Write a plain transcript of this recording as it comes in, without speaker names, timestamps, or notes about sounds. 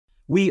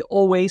We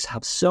always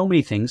have so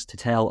many things to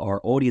tell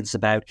our audience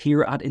about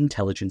here at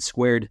Intelligence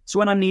Squared. So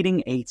when I'm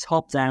needing a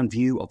top-down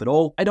view of it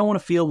all, I don't want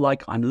to feel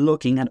like I'm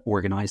looking at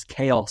organised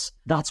chaos.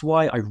 That's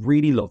why I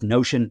really love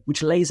Notion,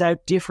 which lays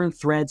out different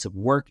threads of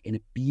work in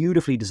a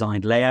beautifully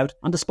designed layout.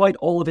 And despite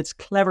all of its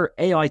clever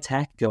AI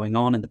tech going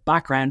on in the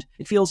background,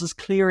 it feels as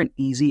clear and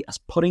easy as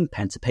putting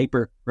pen to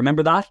paper.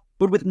 Remember that?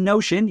 But with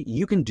Notion,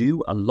 you can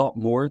do a lot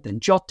more than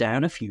jot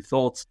down a few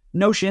thoughts.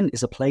 Notion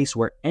is a place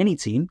where any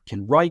team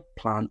can write,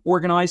 plan,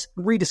 organise,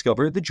 and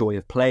rediscover the joy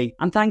of play.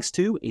 And thanks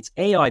to its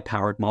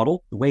AI-powered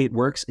model, the way it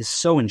works is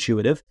so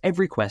intuitive,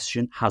 every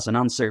question has an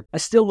answer. I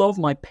still love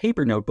my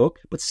paper notebook,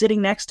 but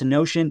sitting next to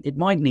Notion, it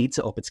might need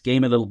to up its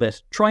game a little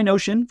bit. Try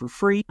Notion for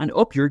free and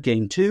up your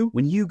game too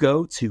when you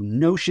go to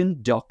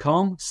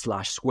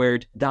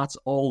notion.com/squared. That's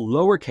all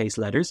lowercase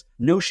letters,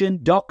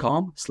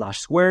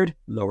 notion.com/squared,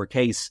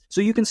 lowercase.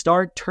 So you can start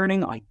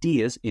turning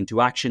ideas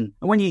into action.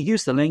 And when you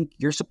use the link,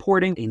 you're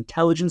supporting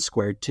Intelligence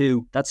Squared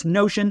too. That's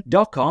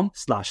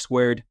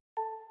notion.com/squared.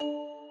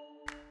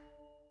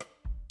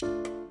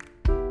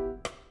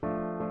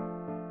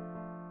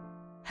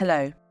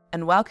 Hello,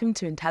 and welcome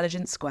to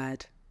Intelligence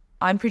Squared.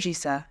 I'm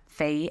producer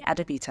Faye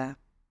Adebita.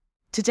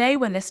 Today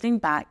we're listening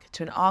back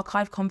to an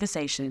archive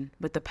conversation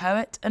with the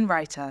poet and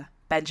writer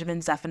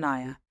Benjamin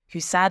Zephaniah, who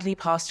sadly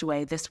passed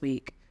away this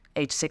week,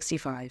 aged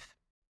 65.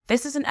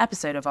 This is an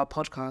episode of our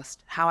podcast,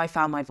 How I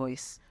Found My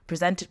Voice,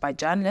 presented by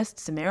journalist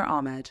Samira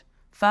Ahmed,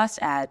 first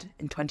aired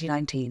in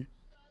 2019.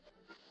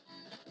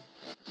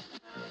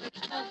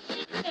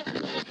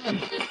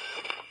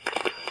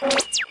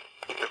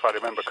 If I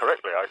remember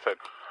correctly, I said,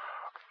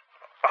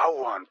 I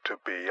want to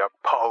be a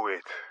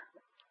poet.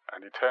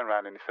 And he turned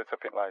around and he said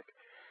something like,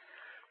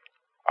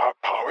 a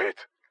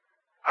poet?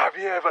 Have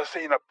you ever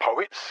seen a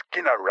poet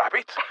skin a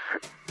rabbit?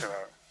 You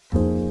know.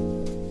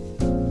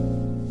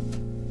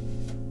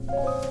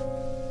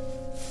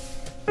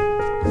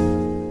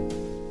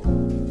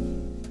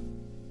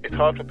 It's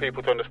hard for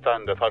people to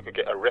understand that I could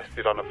get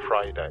arrested on a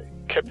Friday,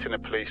 kept in a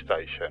police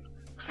station,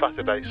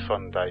 Saturday,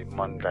 Sunday,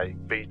 Monday,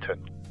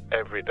 beaten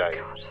every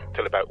day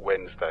till about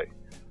Wednesday.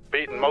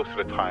 Beaten most of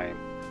the time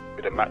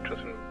with a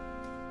mattress and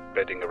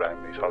bedding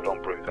around me so I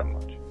don't bruise that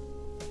much.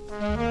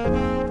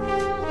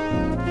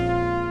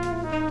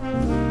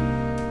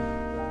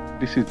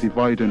 This is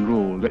divide and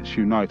rule, let's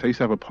unite. I used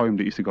to have a poem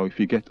that used to go, if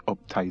you get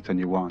uptight and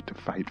you want to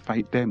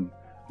fight them,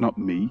 not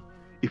me.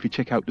 If you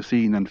check out the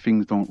scene and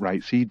things don't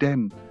right, see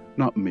them,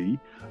 not me.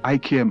 I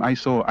came, I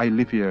saw, I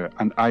live here,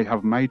 and I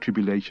have my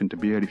tribulation to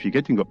bear. If you're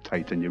getting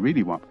uptight and you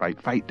really want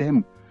fight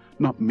them,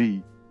 not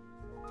me.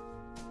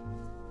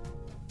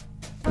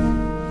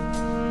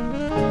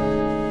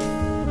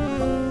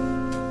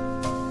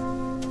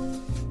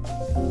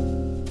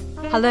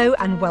 Hello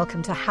and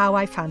welcome to How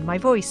I Found My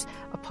Voice,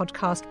 a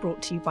podcast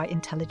brought to you by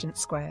Intelligence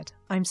Squared.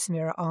 I'm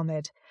Samira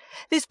Ahmed.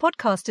 This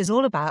podcast is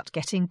all about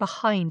getting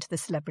behind the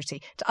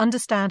celebrity to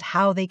understand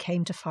how they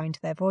came to find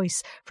their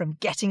voice, from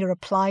getting a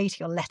reply to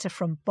your letter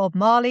from Bob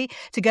Marley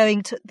to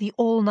going to the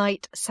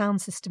all-night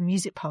sound system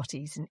music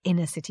parties in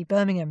inner city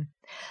Birmingham.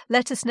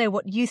 Let us know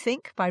what you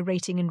think by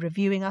rating and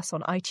reviewing us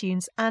on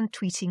iTunes and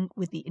tweeting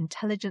with the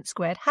Intelligence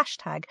Squared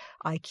hashtag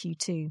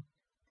IQ2.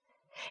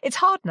 It's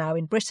hard now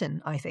in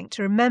Britain, I think,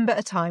 to remember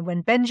a time when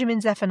Benjamin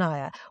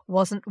Zephaniah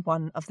wasn't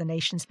one of the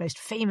nation's most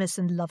famous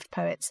and loved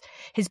poets.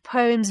 His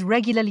poems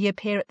regularly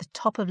appear at the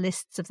top of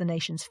lists of the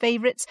nation's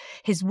favourites.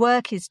 His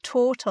work is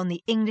taught on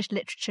the English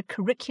literature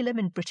curriculum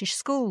in British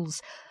schools.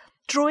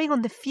 Drawing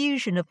on the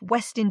fusion of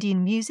West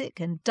Indian music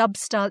and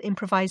dub-style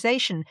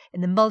improvisation in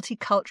the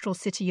multicultural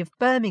city of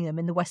Birmingham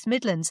in the West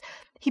Midlands,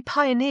 he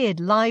pioneered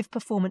live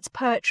performance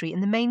poetry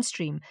in the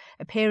mainstream,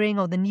 appearing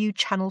on the new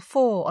Channel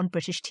 4 on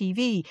British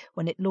TV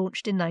when it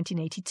launched in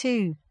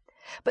 1982.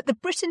 But the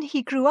Britain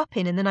he grew up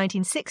in the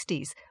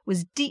 1960s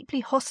was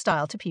deeply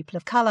hostile to people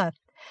of colour,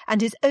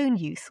 and his own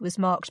youth was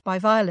marked by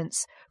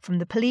violence, from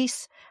the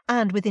police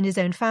and within his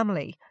own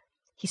family.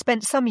 He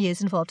spent some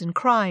years involved in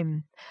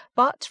crime,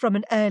 but from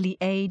an early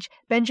age,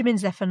 Benjamin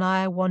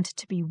Zephaniah wanted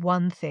to be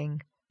one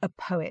thing, a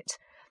poet.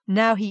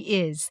 Now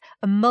he is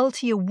a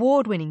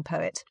multi-award-winning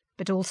poet,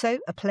 but also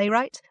a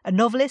playwright, a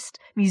novelist,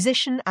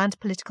 musician and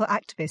political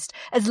activist,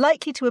 as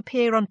likely to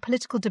appear on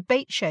political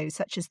debate shows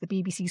such as the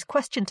BBC's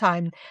Question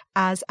Time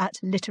as at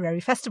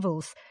literary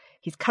festivals.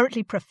 He's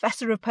currently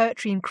Professor of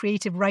Poetry and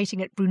Creative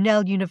Writing at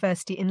Brunel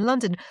University in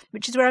London,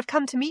 which is where I've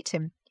come to meet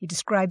him. He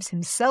describes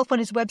himself on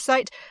his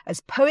website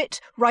as poet,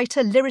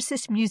 writer,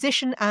 lyricist,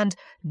 musician and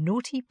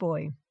naughty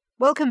boy.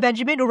 Welcome,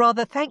 Benjamin, or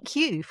rather thank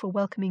you for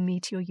welcoming me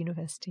to your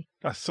university.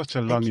 That's such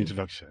a long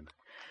introduction.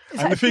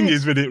 And the thing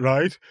is with it,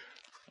 right?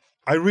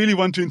 I really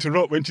want to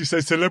interrupt when she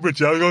says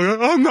celebrity. I was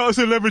going, I'm not a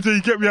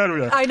celebrity, get me out of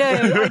here. I know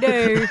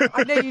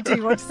you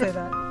do want to say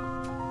that.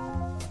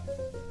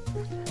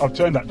 I've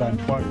turned that down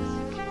twice.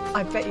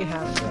 I bet you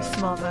have. You're a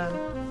smart man.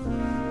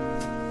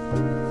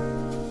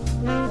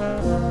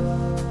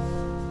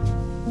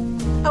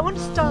 I want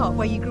to start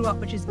where you grew up,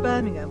 which is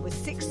Birmingham, with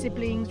 6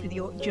 siblings, with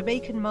your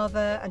Jamaican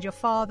mother and your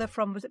father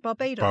from, was it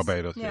Barbados?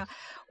 Barbados, yeah. yes.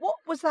 What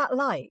was that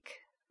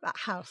like, that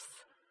house?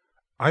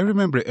 I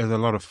remember it as a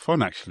lot of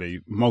fun,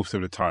 actually, most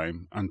of the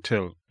time,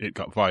 until it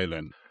got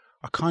violent.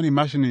 I can't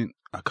imagine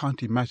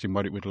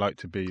what it would like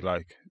to be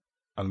like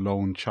a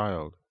lone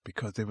child,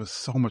 because there was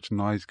so much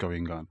noise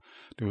going on.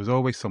 There was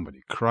always somebody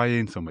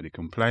crying, somebody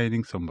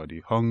complaining,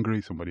 somebody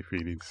hungry, somebody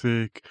feeling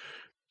sick.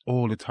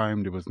 All the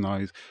time there was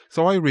noise.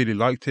 So I really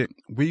liked it.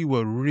 We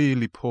were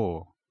really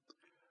poor,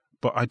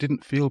 but I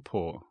didn't feel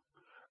poor.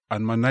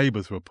 And my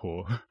neighbours were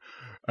poor.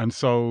 And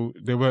so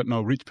there weren't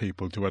no rich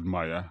people to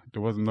admire.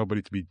 There wasn't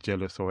nobody to be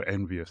jealous or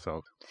envious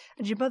of.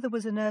 And your mother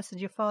was a nurse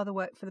and your father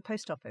worked for the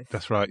post office?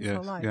 That's right,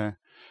 yes. Yeah.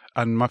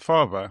 And my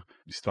father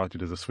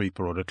started as a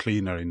sweeper or a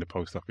cleaner in the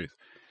post office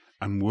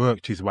and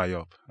worked his way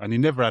up. And he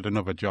never had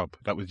another job.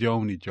 That was the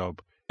only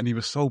job. And he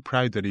was so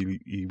proud that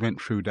he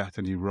went through that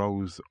and he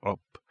rose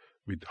up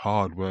with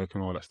hard work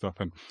and all that stuff,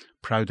 and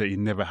proud that he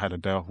never had a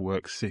day off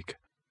work sick.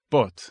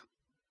 But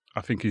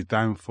I think his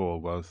downfall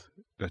was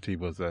that he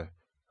was a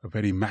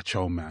very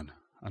macho man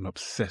and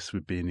obsessed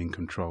with being in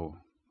control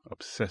of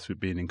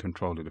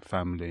the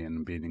family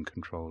and being in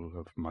control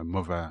of my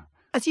mother.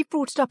 As you've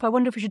brought it up, I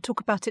wonder if we should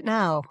talk about it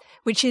now,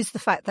 which is the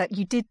fact that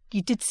you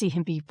did see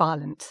him be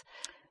violent.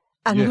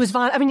 And yes. He was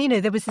violent. I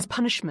mean, there was this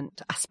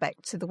punishment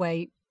aspect to the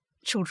way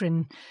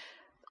children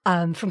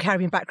from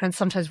Caribbean backgrounds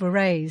sometimes were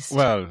raised.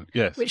 Well,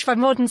 yes. Which by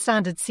modern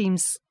standards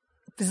seems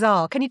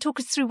bizarre. Can you talk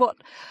us through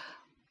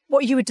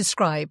what you would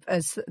describe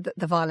as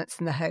the violence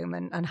in the home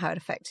and how it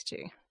affected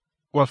you?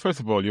 Well, first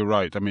of all, you're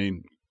right. I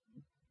mean,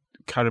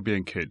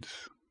 Caribbean kids,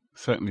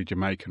 certainly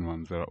Jamaican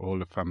ones, all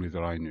the families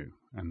that I knew,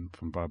 and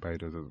from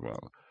Barbados as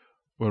well,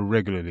 were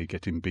regularly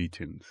getting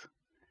beatings.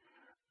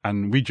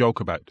 And we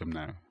joke about them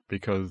now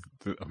because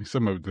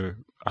some of the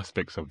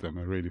aspects of them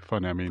are really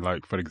funny. I mean,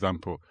 like, for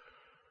example,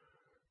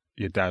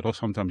 your dad or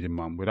sometimes your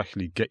mum would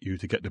actually get you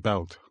to get the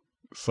belt.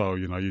 So,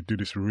 you do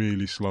this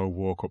really slow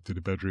walk up to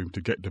the bedroom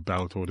to get the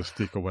belt or the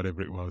stick or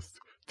whatever it was,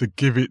 to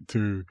give it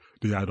to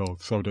the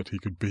adult so that he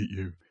could beat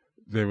you.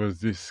 There was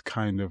this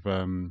kind of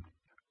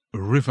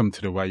rhythm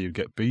to the way you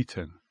get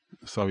beaten.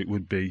 So it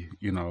would be,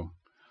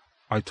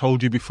 I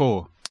told you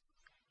before,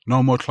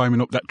 no more climbing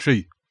up that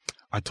tree.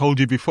 I told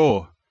you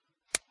before,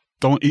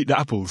 don't eat the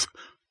apples.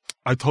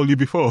 I told you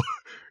before.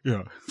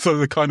 So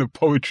the kind of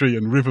poetry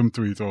and rhythm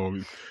to it all.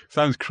 It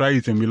sounds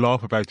crazy and we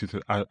laugh about it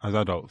as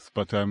adults.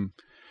 But and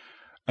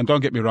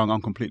don't get me wrong,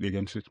 I'm completely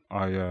against it.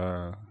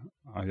 I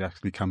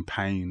actually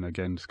campaign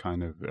against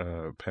kind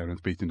of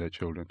parents beating their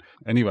children.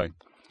 Anyway,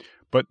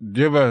 but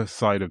the other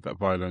side of that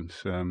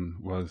violence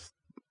was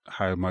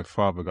how my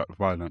father got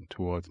violent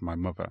towards my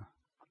mother.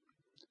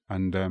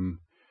 And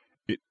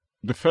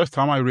the first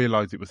time I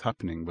realised it was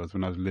happening was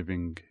when I was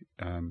living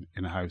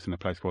in a house in a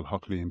place called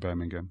Hockley in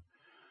Birmingham.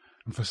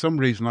 And for some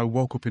reason, I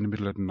woke up in the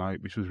middle of the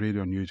night, which was really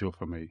unusual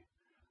for me.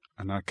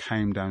 And I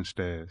came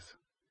downstairs.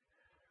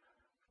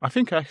 I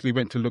think I actually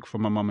went to look for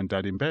my mum and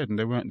dad in bed, and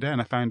they weren't there.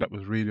 And I found that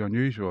was really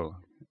unusual.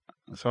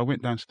 So I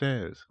went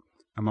downstairs,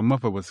 and my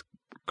mother was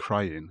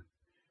crying,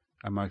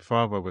 and my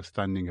father was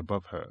standing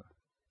above her,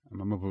 and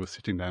my mother was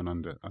sitting down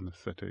on the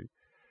settee.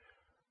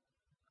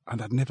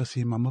 And I'd never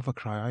seen my mother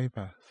cry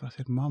either. So I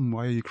said, Mum,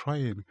 why are you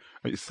crying?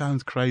 It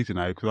sounds crazy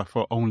now because I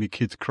thought only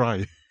kids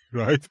cry,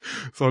 right?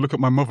 So I look at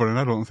my mother and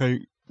adult and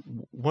say,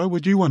 why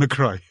would you want to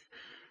cry?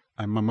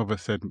 And my mother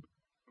said,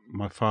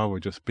 my father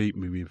just beat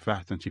me with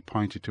that, and she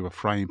pointed to a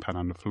frying pan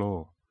on the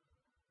floor.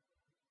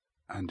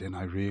 And then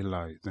I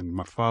realised, and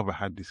my father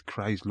had this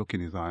crazed look in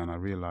his eye, and I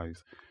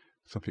realised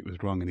something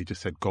was wrong, and he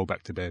just said, go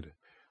back to bed.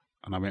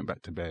 And I went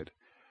back to bed.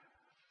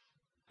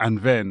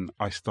 And then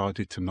I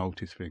started to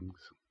notice things.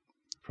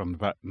 From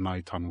that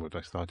night onward,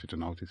 I started to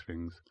notice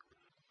things.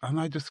 And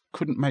I just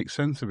couldn't make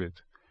sense of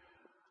it.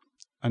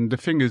 And the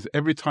thing is,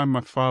 every time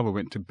my father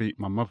went to beat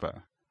my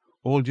mother,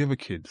 all the other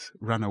kids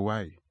ran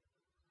away.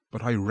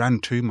 But I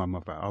ran to my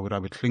mother. I would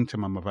either cling to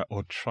my mother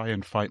or try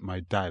and fight my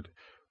dad,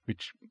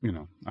 which,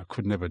 I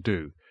could never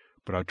do.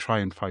 But I'd try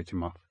and fight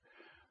him off.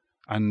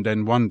 And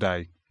then one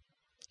day,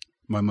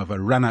 my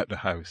mother ran out the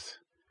house.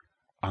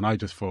 And I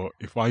just thought,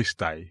 if I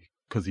stay,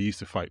 because he used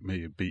to fight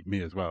me and beat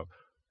me as well,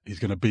 he's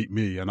going to beat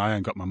me and I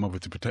ain't got my mother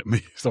to protect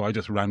me. So I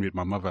just ran with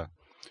my mother,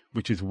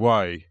 which is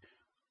why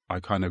I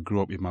kind of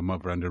grew up with my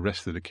mother and the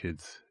rest of the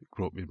kids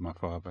grew up with my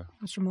father.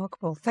 That's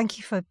remarkable. Thank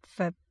you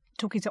for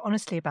talking so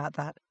honestly about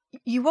that.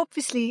 You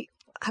obviously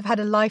have had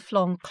a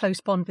lifelong close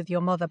bond with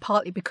your mother,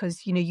 partly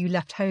because, you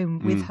left home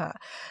with her.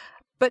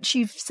 But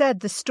you've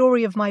said the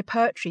story of my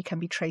poetry can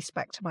be traced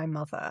back to my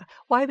mother.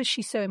 Why was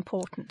she so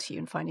important to you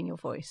in finding your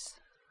voice?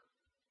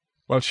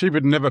 Well, she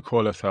would never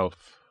call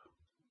herself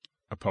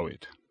a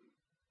poet.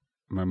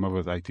 My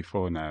mother's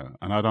 84 now,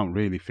 and I don't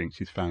really think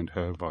she's found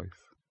her voice.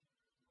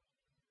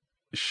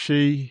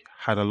 She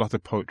had a lot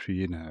of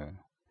poetry in her,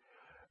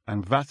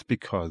 and that's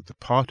because the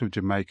part of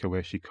Jamaica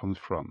where she comes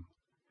from,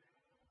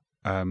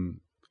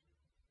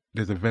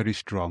 there's a very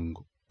strong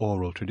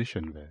oral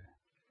tradition there.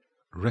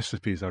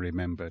 Recipes are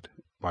remembered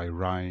by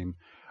rhyme.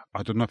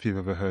 I don't know if you've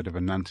ever heard of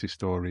Anansi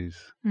stories.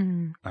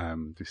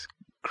 This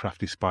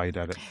crafty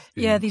spider.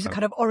 These are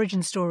kind of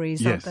origin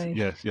stories, aren't they?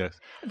 Yes.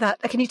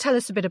 Can you tell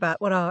us a bit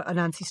about what are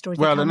Anansi stories?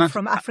 Well, They come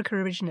from Africa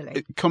originally.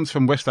 It comes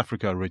from West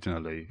Africa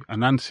originally.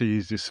 Anansi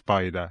is this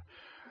spider,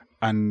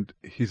 and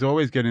he's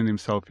always getting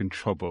himself in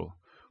trouble,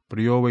 but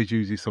he always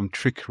uses some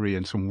trickery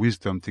and some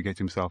wisdom to get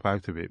himself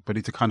out of it. But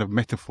it's a kind of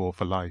metaphor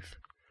for life.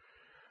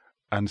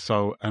 And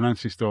so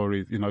Anansi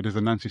stories, there's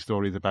Anansi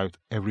stories about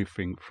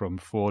everything from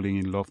falling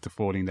in love to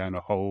falling down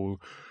a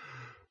hole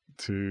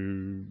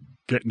to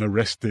getting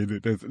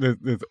arrested.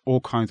 There's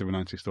all kinds of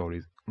Anansi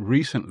stories.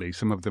 Recently,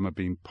 some of them are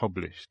being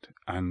published,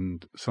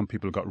 and some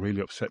people got really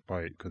upset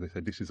by it because they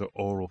said this is an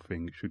oral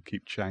thing, it should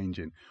keep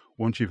changing.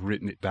 Once you've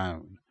written it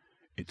down,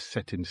 it's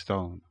set in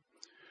stone.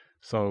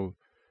 So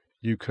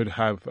you could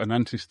have an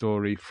Anansi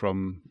story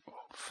from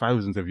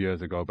thousands of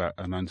years ago about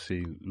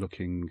Anansi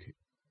looking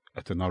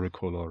at an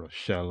oracle or a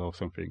shell or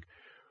something,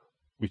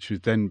 which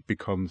then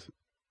becomes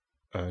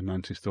an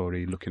Anansi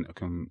story looking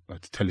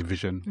at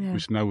television,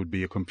 which now would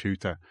be a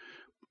computer.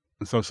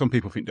 And so some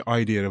people think the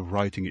idea of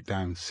writing it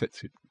down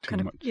sets it too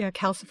much.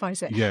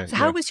 Calcifies it. Yeah. So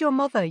how was your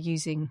mother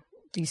using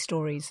these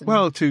stories?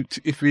 Well,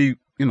 if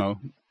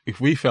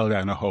we fell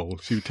down a hole,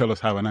 she would tell us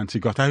how Anansi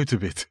got out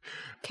of it.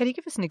 Can you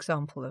give us an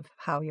example of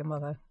how your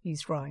mother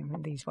used rhyme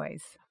in these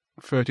ways?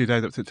 30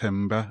 days of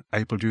September,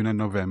 April, June and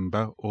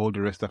November, all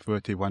the rest are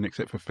 31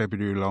 except for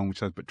February alone,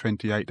 which has but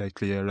 28 days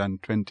clear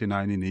and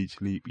 29 in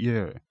each leap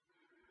year.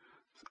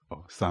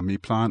 Sammy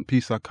plant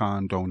piece of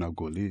corn down a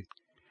gully,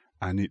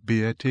 and it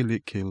bear till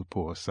it kill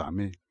poor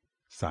Sammy.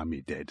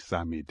 Sammy dead,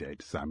 Sammy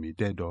dead, Sammy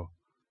dead, oh.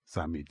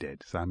 Sammy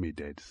dead, Sammy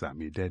dead,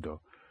 Sammy dead, oh.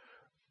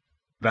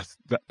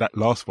 That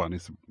last one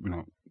is,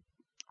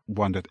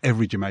 one that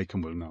every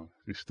Jamaican will know.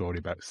 This story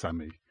about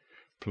Sammy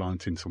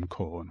planting some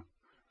corn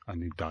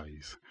and he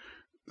dies.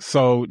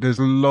 So there's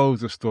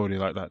loads of story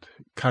like that.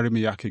 Carry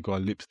me aki go a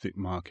lipstick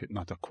market,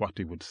 not a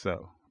quatty would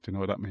sell. Do you know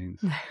what that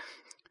means?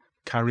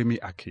 Carry me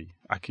aki.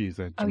 Aki is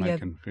a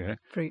Jamaican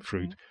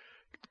fruit. Yeah.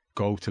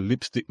 Go to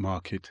lipstick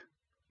market,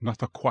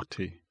 not a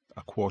quatty,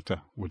 a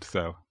quarter would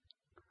sell.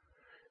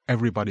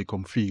 Everybody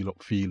come feel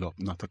up,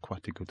 not a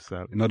quatty could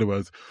sell. In other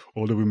words,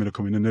 all the women are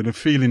coming and they're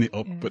feeling it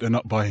up, but they're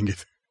not buying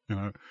it.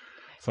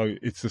 So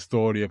it's the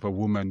story of a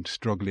woman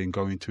struggling,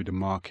 going to the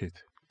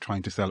market,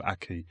 trying to sell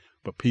aki,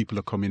 but people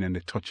are coming and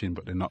they're touching,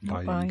 but they're not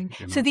buying.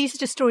 So these are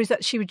just stories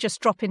that she would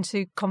just drop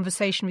into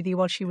conversation with you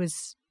while she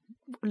was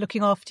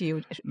looking after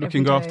you.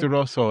 Looking after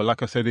us, or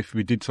like I said, if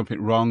we did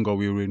something wrong or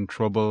we were in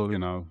trouble,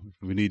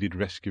 we needed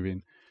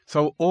rescuing.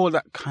 So all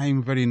that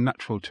came very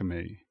natural to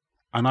me,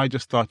 and I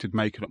just started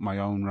making up my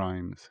own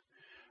rhymes.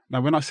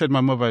 Now, when I said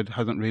my mother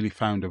hasn't really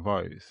found a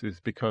voice,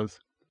 it's because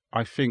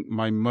I think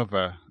my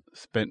mother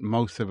spent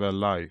most of her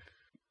life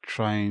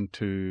trying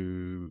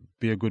to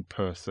be a good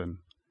person.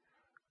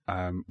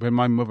 When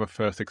my mother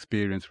first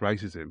experienced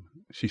racism,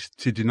 she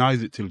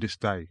denies it till this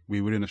day.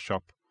 We were in a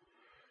shop.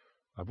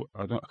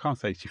 I can't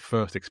say she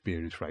first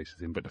experienced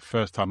racism, but the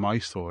first time I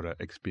saw her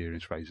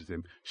experience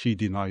racism, she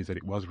denies that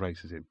it was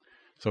racism.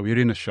 So we're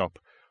in a shop.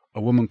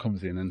 A woman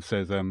comes in and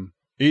says,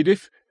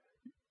 Edith,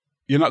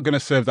 you're not going to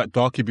serve that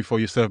darkie before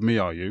you serve me,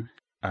 are you?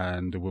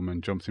 And the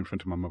woman jumps in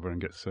front of my mother and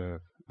gets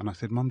served. And I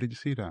said, Mum, did you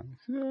see that?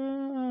 She said,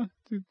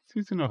 yeah,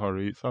 she's in a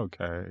hurry. It's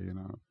okay,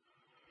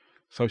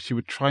 So she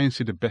would try and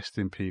see the best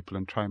in people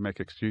and try and make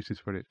excuses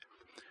for it.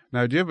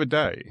 Now, the other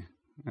day,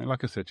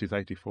 like I said, she's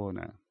 84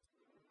 now.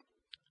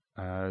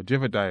 The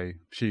other day,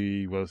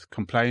 she was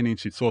complaining.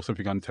 She saw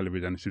something on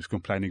television and she was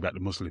complaining about the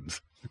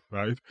Muslims,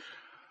 right?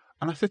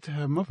 And I said to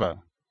her, Mother,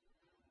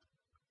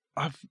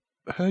 I've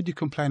heard you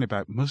complain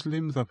about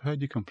Muslims. I've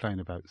heard you complain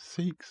about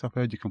Sikhs. I've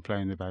heard you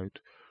complain about,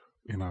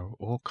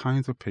 all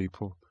kinds of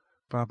people.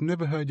 But I've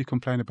never heard you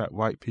complain about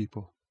white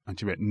people. And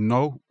she went,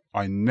 no,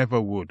 I never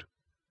would.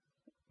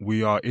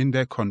 We are in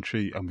their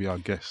country and we are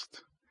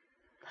guests.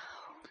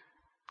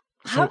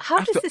 So how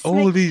does this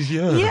these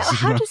years? Yeah,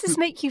 how does this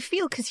make you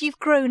feel? Because you've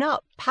grown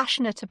up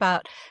passionate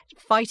about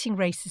fighting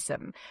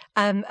racism,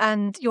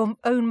 and your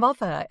own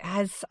mother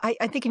has,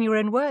 I think, in your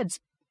own words,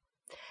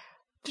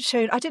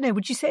 shown. I don't know.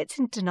 Would you say it's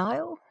in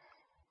denial?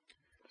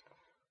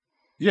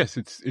 Yes,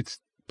 it's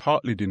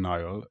partly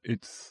denial. And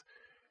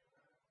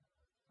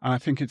I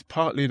think it's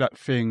partly that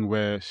thing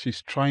where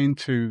she's trying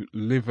to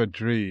live a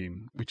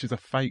dream, which is a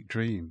fake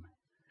dream.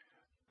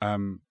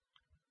 When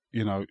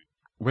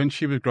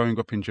she was growing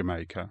up in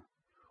Jamaica,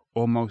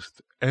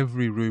 almost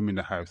every room in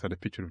the house had a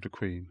picture of the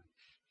Queen,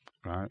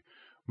 right?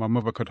 My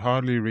mother could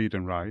hardly read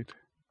and write.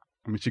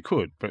 I mean, she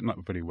could, but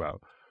not very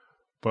well.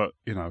 But,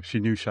 she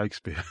knew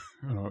Shakespeare.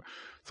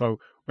 So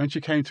when she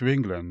came to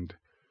England,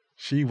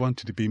 she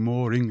wanted to be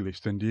more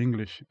English than the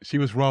English. She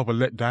was rather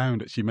let down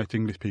that she met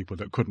English people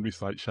that couldn't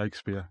recite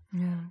Shakespeare.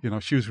 Yeah.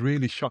 She was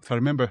really shocked. I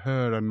remember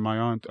her and my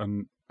aunt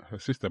and her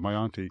sister, my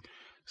auntie,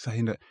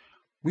 saying that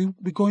we're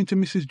going to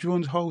Mrs.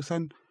 Jones' house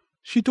and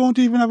she don't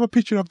even have a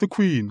picture of the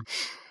Queen.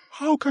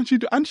 How can she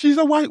do? And she's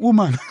a white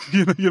woman,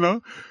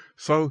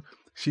 So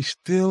she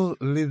still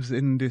lives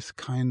in this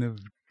kind of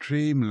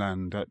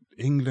dreamland that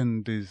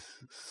England is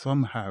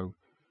somehow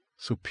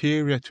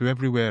superior to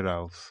everywhere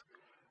else,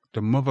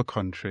 the mother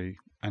country,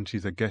 and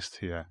she's a guest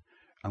here,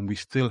 and we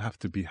still have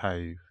to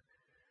behave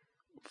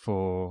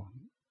for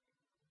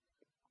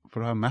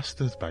our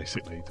masters,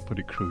 basically, to put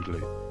it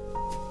crudely.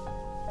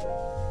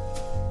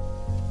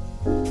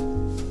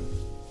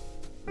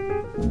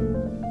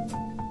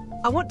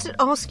 I want to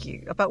ask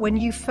you about when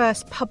you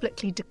first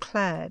publicly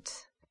declared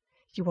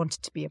you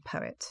wanted to be a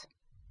poet.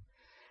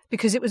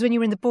 Because it was when you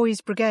were in the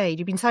Boys' Brigade.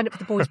 You'd been signed up for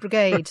the Boys'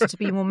 Brigade to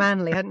be more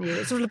manly, hadn't you?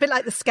 It's sort of a bit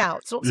like the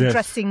Scouts, lots of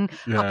dressing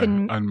up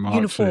in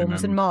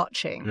uniforms and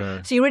marching.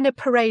 Yeah. So you're in a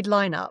parade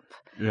lineup,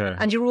 Yeah.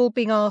 and you're all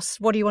being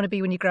asked, what do you want to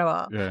be when you grow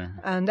up? Yeah.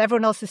 And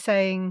everyone else is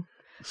saying,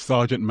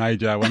 Sergeant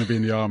Major, I want to be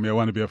in the army, I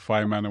want to be a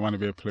fireman, I want to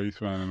be a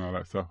policeman and all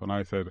that stuff. And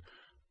I said,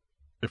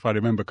 if I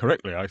remember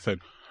correctly, I said,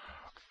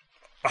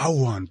 I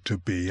want to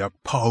be a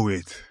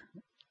poet.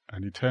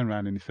 And he turned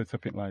around and he said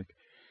something like,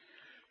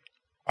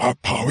 a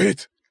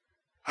poet?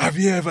 Have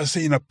you ever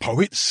seen a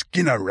poet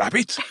skin a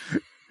rabbit?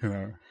 You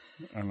know,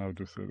 and I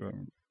just said,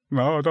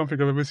 no, I don't think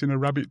I've ever seen a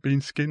rabbit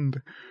being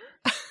skinned.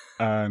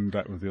 And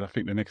that was it. I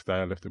think the next day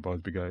I left the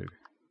Boys' Brigade.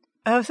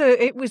 Oh, so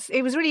it was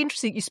really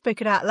interesting that you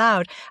spoke it out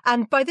loud.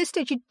 And by this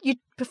stage, you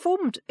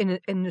performed in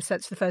a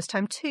sense for the first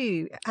time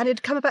too, and it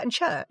had come about in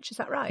church. Is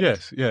that right?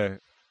 Yes, yeah.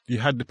 You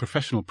had the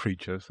professional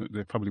preachers.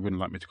 They probably wouldn't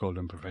like me to call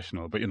them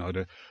professional, but, you know,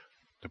 the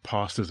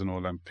pastors and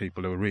all them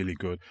people, they were really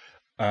good.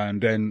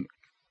 And then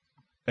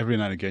every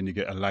now and again you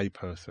get a lay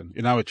person.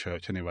 In our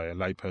church anyway, a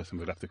lay person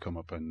would have to come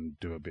up and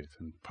do a bit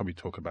and probably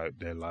talk about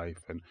their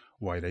life and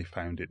why they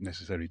found it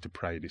necessary to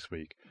pray this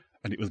week.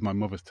 And it was my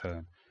mother's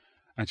turn.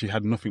 And she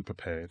had nothing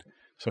prepared.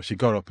 So she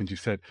got up and she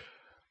said,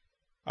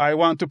 I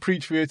want to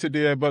preach for you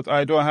today, but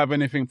I don't have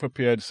anything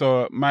prepared.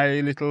 So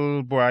my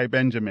little boy,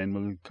 Benjamin,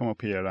 will come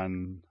up here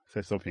and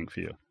say something for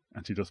you.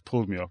 And she just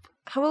pulled me up.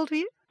 How old were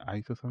you?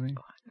 8 or something.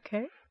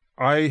 Okay.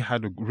 I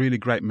had a really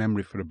great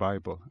memory for the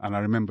Bible, and I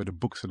remember the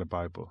books of the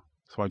Bible.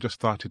 So I just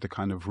started to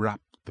kind of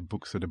rap the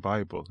books of the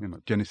Bible. You know,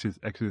 Genesis,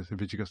 Exodus,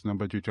 Leviticus,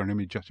 Numbers,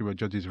 Deuteronomy, Joshua,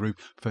 Judges, Ruth,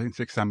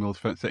 1st Samuel,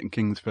 2nd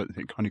Kings,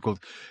 1st Chronicles,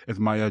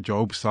 Zephaniah,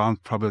 Job, Psalms,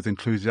 Proverbs,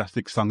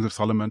 Ecclesiastes, Songs of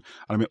Solomon.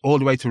 And I went all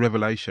the way to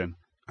Revelation,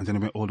 and then I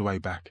went all the way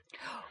back.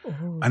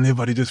 Oh. And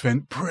everybody just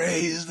went,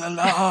 praise the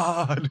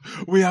Lord,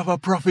 we have a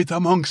prophet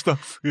amongst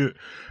us. Yeah.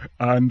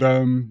 And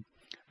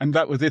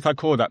that was it. I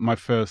call that my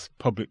first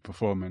public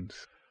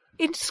performance.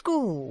 In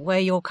school, where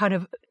your kind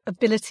of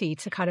ability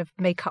to kind of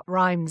make up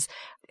rhymes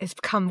has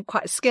become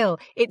quite a skill,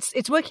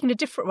 it's working in a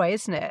different way,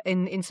 isn't it,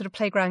 in sort of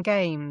playground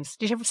games?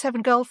 Did you have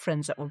 7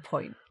 girlfriends at one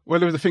point? Well,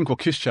 there was a thing called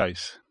kiss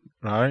chase,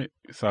 right?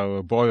 So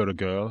a boy or a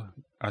girl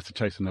has to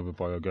chase another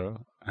boy or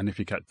girl, and if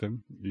you catch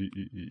them,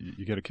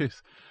 you get a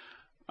kiss.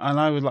 And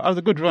I was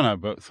a good runner,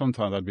 but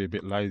sometimes I'd be a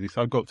bit lazy.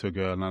 So I'd go up to a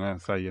girl and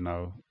I'd say, you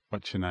know,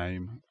 what's your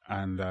name?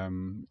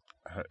 And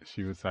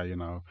she would say, you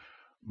know,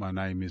 my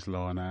name is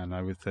Lorna, and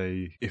I would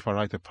say, if I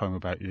write a poem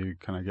about you,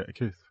 can I get a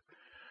kiss?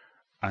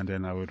 And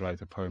then I would write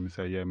a poem and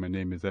say, yeah, my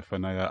name is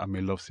Zephaniah, and I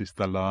love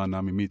Sister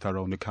Lorna, me meet her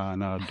around the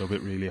corner, dub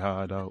it really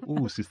hard,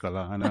 ooh, Sister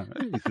Lorna,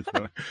 hey,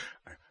 Sister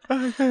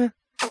Lorna.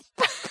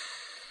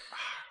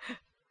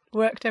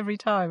 Worked every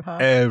time, huh?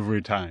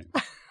 Every time.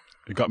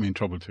 It got me in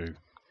trouble too.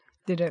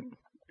 Did it?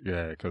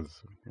 Yeah,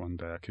 because one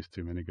day I kissed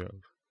too many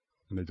girls,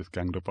 and they just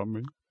ganged up on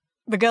me.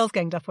 The girls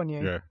ganged up on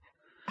you? Yeah.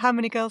 How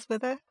many girls were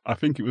there? I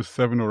think it was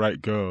 7 or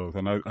 8 girls,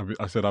 and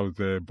I said I was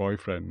their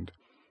boyfriend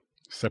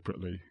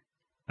separately,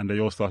 and they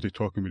all started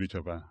talking with each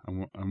other.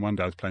 And one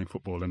day I was playing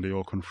football, and they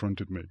all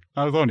confronted me.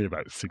 I was only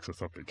about 6 or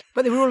something.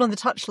 But they were all on the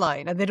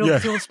touchline, and they'd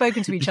all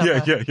spoken to each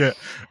other. Yeah.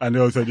 And they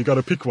all said, you got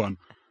to pick one.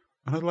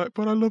 And I was like,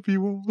 but I love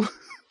you all.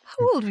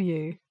 How old were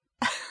you?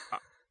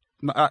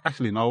 No,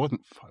 actually, no, I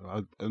wasn't.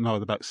 I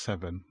was about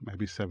 7,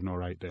 maybe 7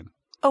 or 8 then.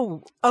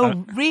 Oh,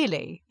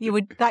 really? You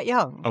were that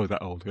young? I was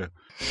that old, yeah.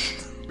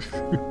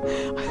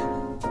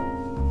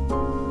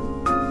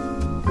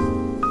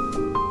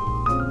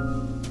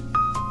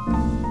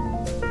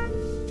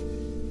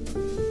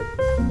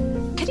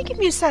 Can you give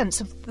me a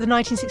sense of the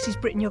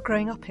 1960s Britain you're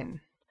growing up in?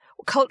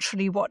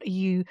 Culturally, what are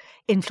you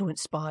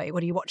influenced by?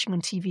 What are you watching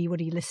on TV? What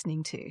are you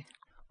listening to?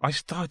 I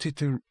started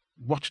to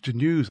watch the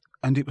news,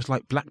 and it was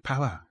like Black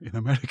Power in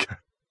America.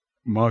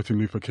 Martin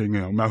Luther King,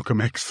 you know, Malcolm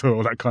X,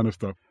 all that kind of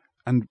stuff.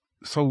 And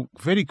so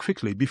very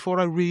quickly, before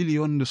I really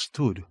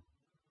understood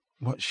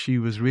what she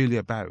was really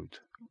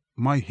about,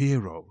 my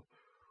hero,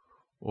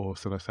 or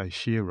should I say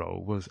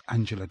shero, was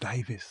Angela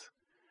Davis.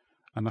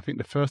 And I think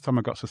the first time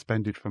I got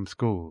suspended from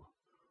school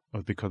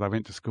was because I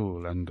went to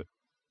school, and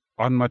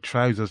on my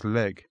trousers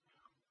leg,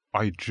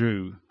 I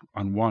drew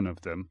on one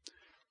of them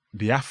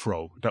the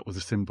afro that was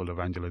a symbol of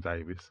Angela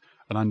Davis,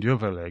 and on the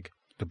other leg,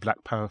 the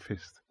Black Power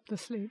fist. The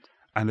salute.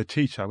 And the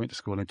teacher, I went to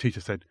school, and the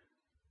teacher said,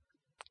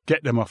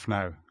 get them off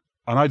now.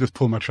 And I just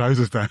pulled my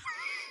trousers down.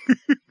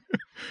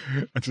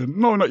 And she said,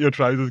 no, not your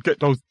trousers, get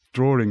those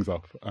drawings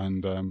off.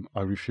 And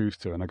I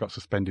refused to, and I got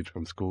suspended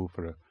from school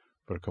for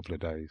a couple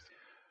of days.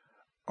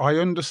 I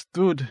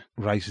understood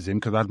racism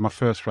because I had my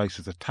first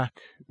racist attack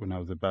when I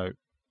was about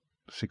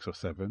 6 or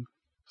 7.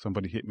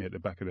 Somebody hit me at the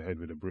back of the head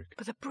with a brick.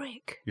 With a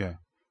brick? Yeah.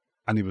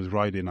 And he was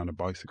riding on a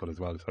bicycle as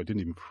well, so I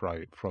didn't even throw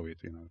it,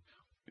 you know.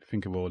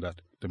 think of all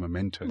that, the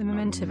momentum. The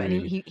momentum, really,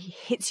 and he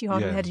hits you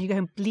hard in the head and you go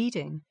home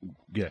bleeding.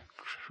 Yeah,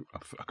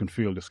 I can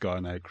feel the scar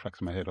now, it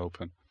cracks my head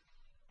open.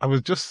 I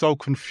was just so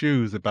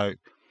confused about,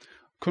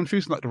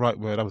 confused is not the right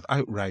word, I was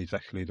outraged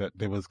actually that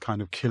there was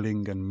kind of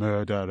killing and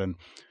murder and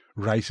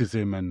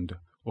racism and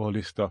all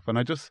this stuff. And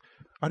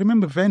I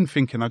remember then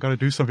thinking, I got to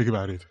do something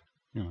about it.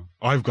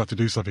 I've got to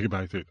do something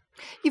about it.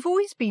 You've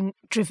always been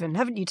driven,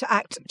 haven't you, to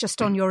act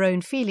just on your own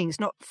feelings,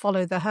 not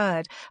follow the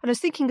herd. And I was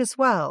thinking as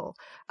well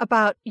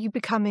about you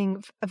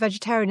becoming a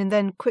vegetarian and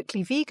then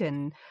quickly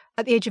vegan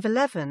at the age of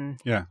 11.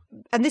 Yeah.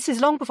 And this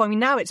is long before,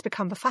 now it's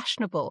become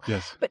fashionable.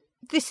 Yes. But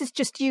this is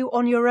just you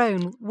on your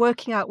own,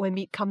 working out where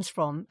meat comes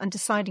from and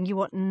deciding you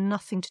want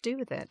nothing to do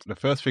with it. The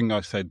first thing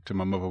I said to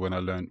my mother when I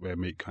learned where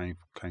meat came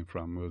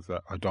from was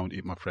that I don't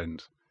eat my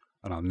friends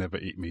and I'll never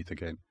eat meat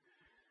again.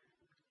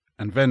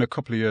 And then a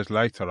couple of years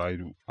later,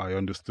 I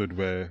understood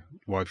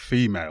why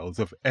females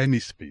of any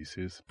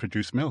species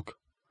produce milk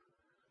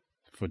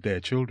for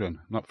their children,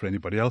 not for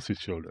anybody else's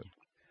children.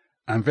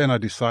 And then I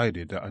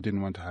decided that I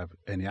didn't want to have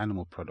any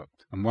animal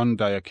product. And one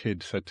day a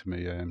kid said to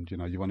me,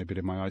 you want a bit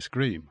of my ice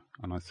cream?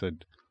 And I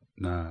said,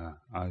 no,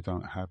 I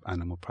don't have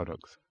animal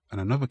products.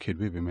 And another kid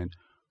with him went,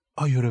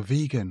 oh, you're a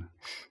vegan.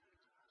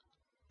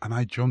 And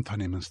I jumped on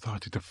him and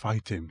started to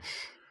fight him.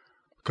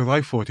 Because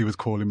I thought he was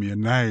calling me a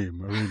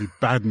name, a really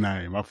bad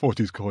name. I thought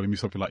he was calling me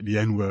something like the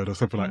N-word or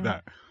something like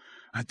that.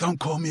 And don't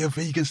call me a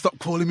vegan, stop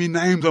calling me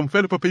names. I'm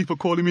fed up of people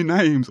calling me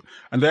names.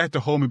 And they had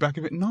to hold me back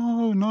a bit.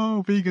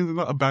 No, vegan is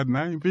not a bad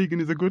name. Vegan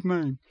is a good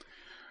name.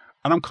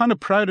 And I'm kind of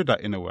proud of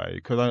that in a way,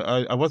 because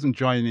I wasn't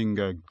joining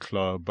a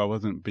club. I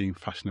wasn't being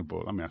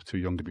fashionable. I was too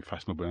young to be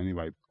fashionable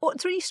anyway.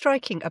 What's really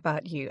striking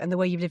about you and the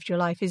way you've lived your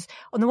life is,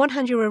 on the one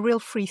hand, you're a real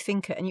free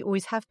thinker, and you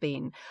always have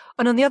been.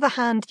 And on the other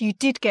hand, you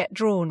did get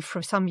drawn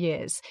for some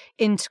years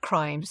into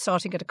crime,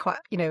 starting at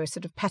a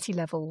sort of petty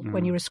level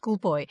when you were a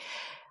schoolboy.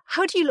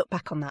 How do you look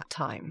back on that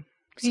time?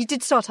 Because you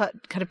did start out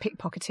kind of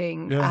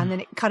pickpocketing, and then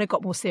it kind of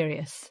got more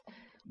serious.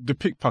 The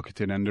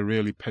pickpocketing and the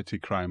really petty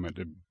crime at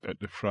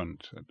the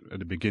front, at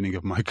the beginning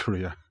of my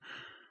career,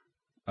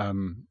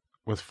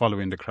 was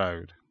following the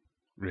crowd,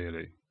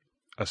 really.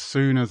 As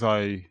soon as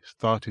I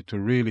started to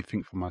really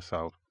think for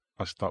myself,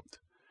 I stopped.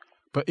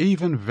 But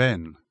even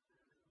then,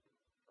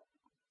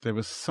 there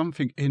was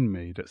something in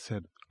me that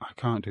said, I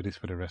can't do this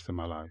for the rest of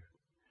my life.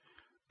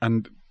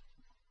 And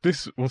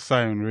this will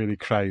sound really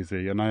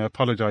crazy, and I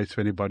apologise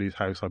to anybody's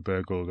house I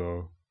burgled,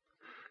 or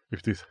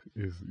if this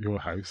is your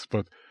house,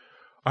 but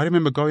I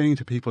remember going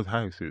into people's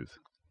houses,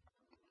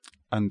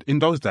 and in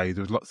those days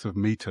there was lots of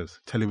meters,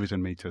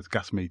 television meters,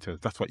 gas meters.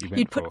 That's what you went for.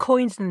 You'd put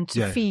coins in them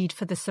to feed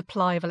for the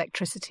supply of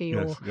electricity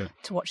or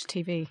to watch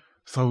TV.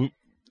 So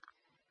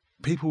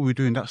people were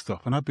doing that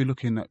stuff, and I'd be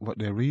looking at what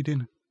they're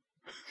reading,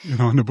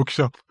 in the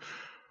bookshop,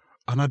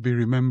 and I'd be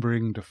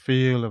remembering the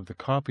feel of the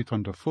carpet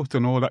underfoot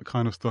and all that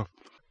kind of stuff.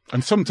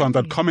 And sometimes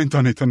I'd comment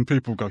on it, and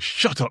people would go,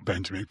 "Shut up,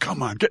 Benjamin!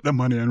 Come on, get the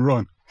money and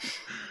run."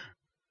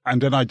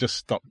 And then I just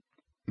stopped.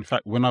 In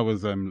fact, when I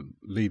was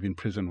leaving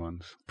prison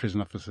once,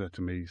 prison officer said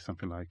to me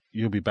something like,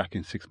 "You'll be back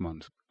in 6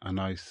 months." And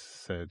I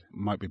said,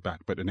 "Might be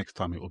back, but the next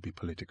time it will be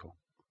political."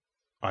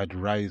 I'd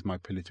raised my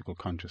political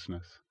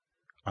consciousness,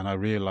 and I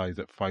realised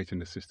that fighting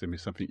the system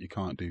is something you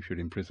can't do if you're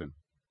in prison.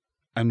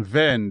 And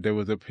then there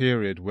was a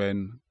period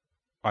when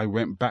I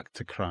went back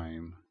to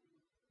crime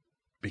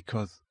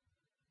because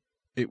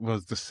it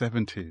was the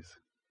 70s.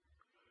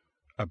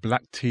 A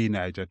black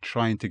teenager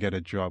trying to get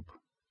a job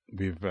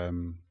with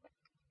a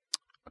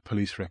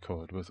police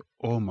record was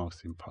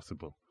almost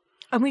impossible.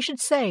 And we should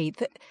say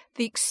that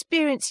the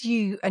experience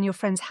you and your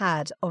friends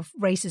had of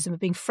racism, of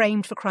being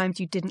framed for crimes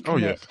you didn't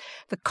commit,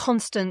 the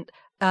constant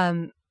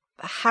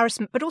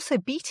harassment, but also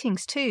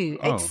beatings too.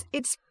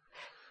 It's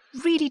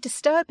really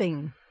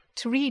disturbing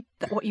to read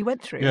what you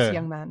went through as a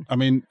young man. I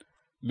mean,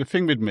 the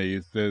thing with me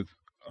is that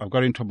I've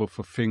got in trouble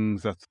for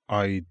things that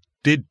I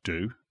did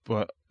do,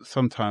 but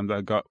sometimes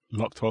I got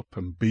locked up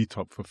and beat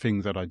up for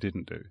things that I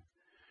didn't do.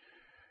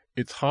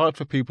 It's hard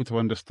for people to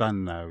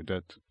understand now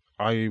that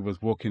I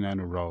was walking down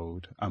a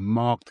road, a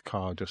marked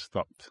car just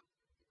stopped.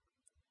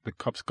 The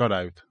cops got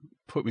out,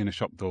 put me in a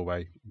shop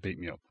doorway, beat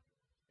me up.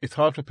 It's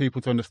hard for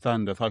people to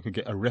understand that I could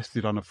get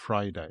arrested on a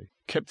Friday,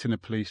 kept in a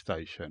police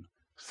station,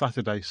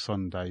 Saturday,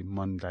 Sunday,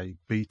 Monday,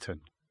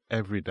 beaten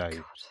every day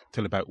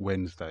till about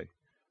Wednesday.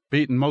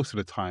 Beaten most of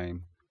the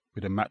time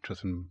with a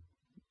mattress and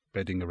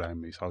bedding around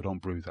me so I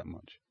don't bruise that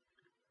much.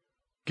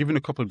 Given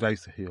a couple of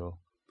days to heal,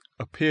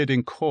 appeared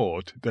in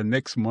court the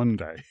next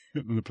Monday,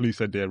 and the police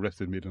said they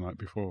arrested me the night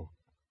before.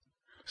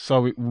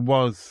 So it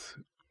was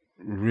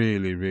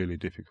really, really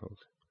difficult.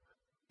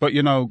 But,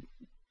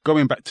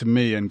 going back to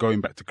me and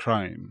going back to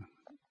crime,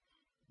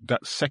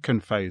 that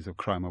second phase of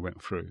crime I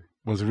went through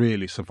was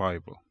really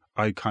survival.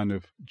 I kind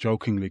of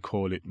jokingly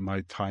call it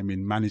my time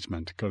in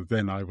management, because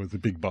then I was the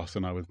big boss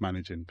and I was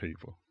managing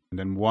people. And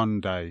then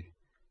one day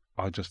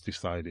I just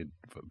decided,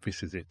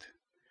 this is it.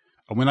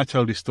 And when I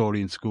tell this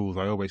story in schools,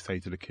 I always say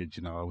to the kids,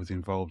 I was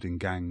involved in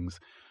gangs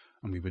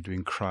and we were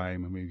doing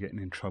crime and we were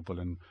getting in trouble,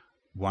 and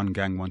one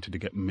gang wanted to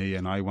get me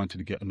and I wanted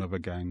to get another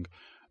gang.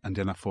 And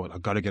then I thought,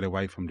 I've got to get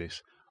away from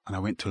this. And I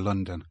went to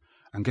London.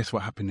 And guess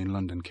what happened in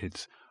London,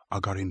 kids? I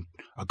got in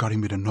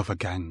with another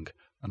gang.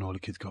 And all the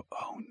kids go,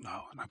 oh,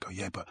 no. And I go,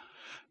 yeah, but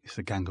it's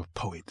a gang of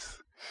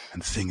poets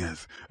and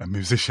singers and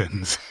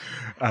musicians.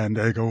 And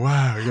they go,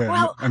 wow, yeah.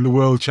 Well, and the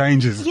world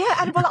changes. Yeah,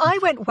 and well, I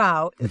went,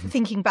 wow,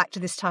 thinking back to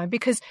this time,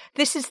 because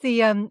this is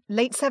the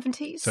late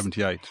 70s?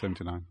 78,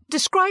 79.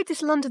 Describe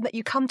this London that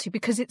you come to,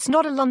 because it's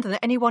not a London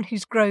that anyone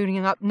who's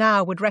growing up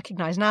now would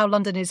recognise. Now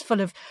London is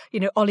full of,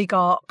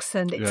 oligarchs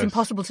and it's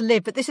impossible to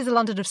live. But this is a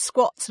London of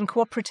squats and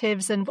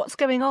cooperatives, and what's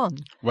going on?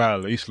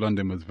 Well, East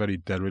London was very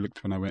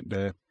derelict when I went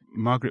there.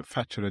 Margaret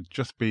Thatcher had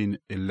just been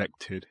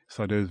elected,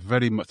 so there was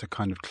very much a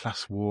kind of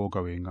class war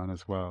going on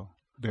as well.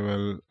 There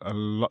were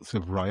lots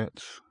of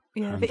riots.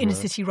 Yeah, the inner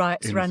city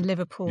riots around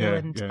Liverpool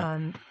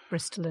and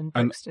Bristol and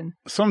Brixton.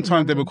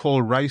 Sometimes they were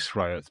called race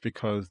riots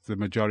because the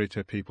majority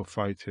of people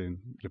fighting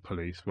the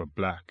police were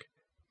black.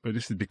 But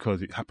this is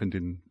because it happened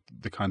in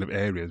the kind of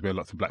areas where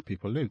lots of black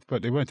people lived.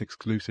 But they weren't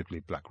exclusively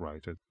black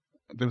rioters.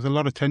 There was a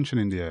lot of tension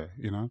in the air,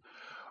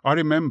 I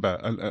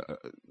remember,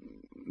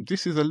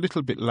 this is a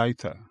little bit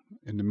later,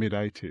 in the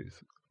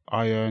mid-80s,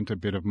 I earned a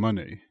bit of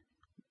money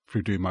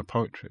through doing my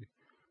poetry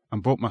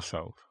and bought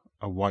myself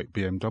a white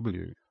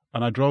BMW.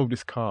 And I drove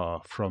this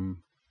car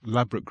from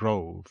Ladbroke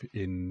Grove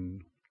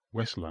in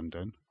West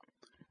London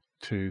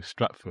to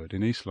Stratford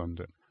in East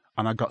London.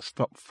 And I got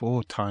stopped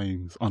 4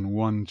 times on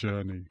one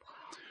journey.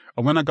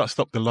 And when I got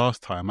stopped the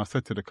last time, I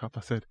said to the cop,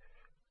 I said,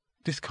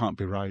 this can't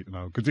be right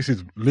now, because this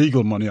is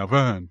legal money I've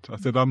earned. I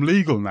said, I'm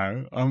legal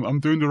now. I'm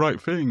doing the right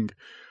thing.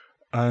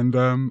 And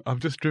I've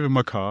just driven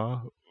my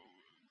car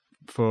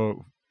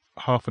for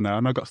half an hour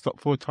and I got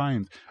stopped 4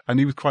 times. And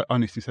he was quite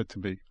honest. He said to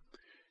me,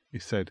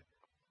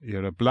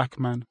 you're a black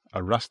man,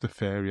 a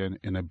Rastafarian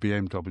in a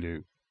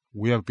BMW.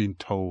 We have been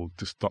told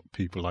to stop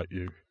people like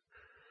you.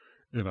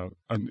 And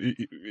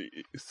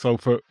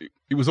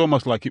it was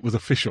almost like it was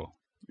official,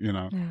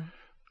 Yeah.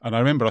 And I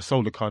remember I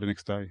sold the car the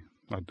next day.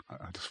 I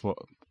just thought,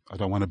 I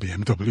don't want a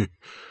BMW.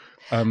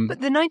 But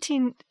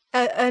the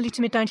early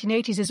to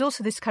mid-1980s is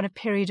also this kind of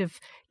period of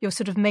your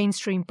sort of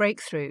mainstream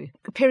breakthrough,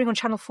 appearing on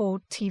Channel 4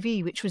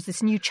 TV, which was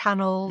this new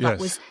channel that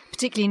was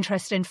particularly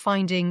interested in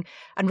finding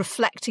and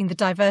reflecting the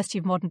diversity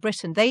of modern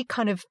Britain. They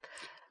kind of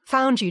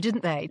found you,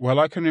 didn't they? Well,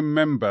 I can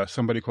remember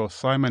somebody called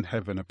Simon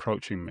Heaven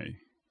approaching me,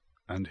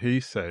 and he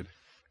said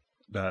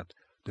that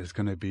there's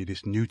going to be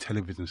this new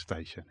television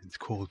station. It's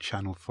called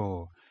Channel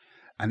 4.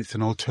 And it's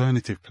an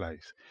alternative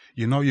place.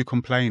 You're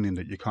complaining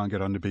that you can't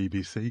get on the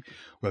BBC.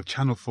 Well,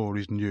 Channel 4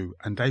 is new,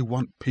 and they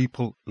want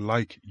people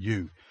like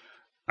you.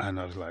 And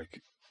I was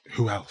like,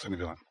 who else? And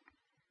he was like,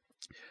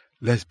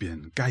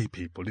 lesbian, gay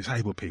people,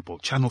 disabled people.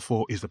 Channel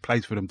 4 is the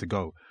place for them to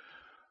go.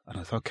 And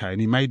I was okay.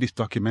 And he made this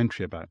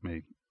documentary about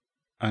me.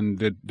 And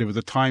there was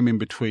a time in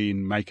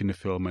between making the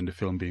film and the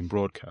film being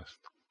broadcast.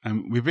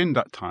 And within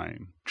that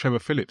time, Trevor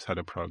Phillips had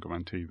a programme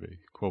on TV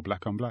called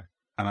Black on Black.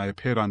 And I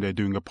appeared on there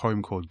doing a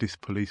poem called This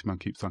Policeman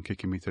Keeps on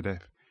Kicking Me to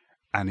Death.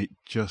 And it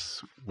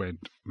just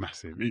went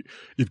massive.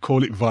 You'd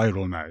call it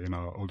viral now, It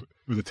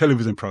was a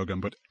television programme,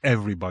 but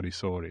everybody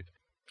saw it.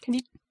 Can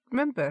you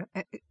remember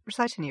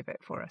reciting a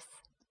bit for us?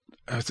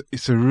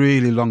 It's a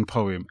really long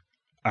poem,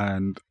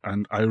 and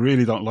I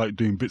really don't like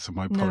doing bits of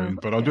my poem,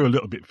 but I'll do a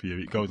little bit for you.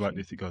 It goes like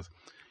this. It goes,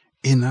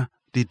 in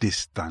the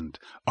distance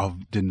of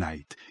the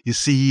night, you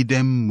see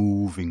them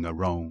moving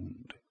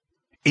around,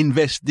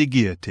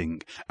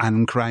 investigating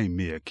and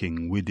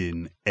crime-making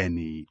within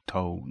any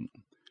town.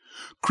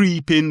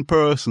 Creeping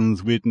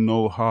persons with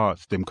no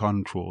hearts, them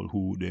control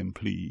who them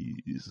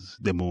please.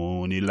 Them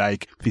only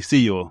like to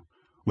see you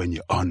when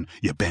you're on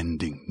your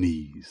bending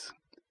knees.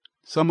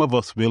 Some of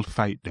us will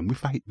fight them, we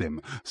fight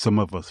them. Some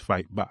of us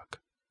fight back.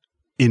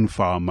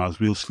 Informers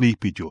will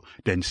sleep with you,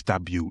 then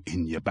stab you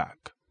in your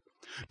back.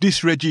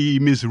 This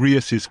regime is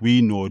racist,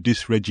 we know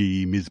this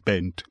regime is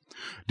bent.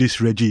 This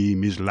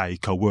regime is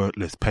like a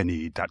worthless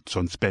penny that's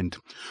unspent.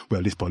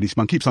 Well, this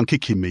policeman keeps on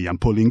kicking me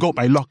and pulling out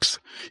my locks.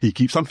 He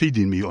keeps on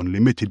feeding me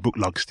unlimited book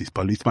logs. This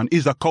policeman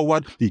is a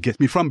coward. He gets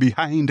me from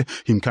behind.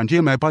 Him can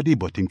jail my body,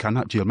 but him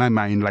cannot jail my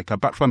mind. Like a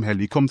bat from hell,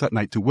 he comes at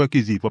night to work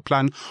his evil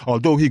plan.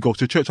 Although he goes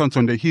to church on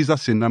Sunday, he's a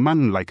sinner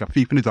man. Like a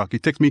thief in the dark, he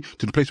takes me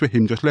to the place where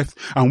him just left.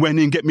 And when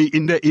he get me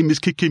in there, him is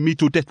kicking me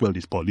to death. Well,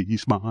 this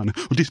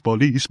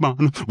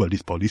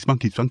policeman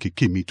keeps on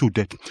kicking me to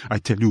death. I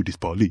tell you, this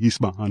policeman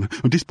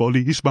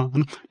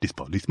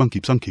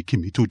keeps on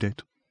kicking me to death.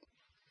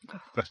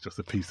 That's just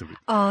a piece of it.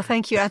 Oh,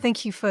 thank you. I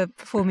thank you for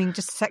performing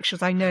just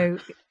sections. I know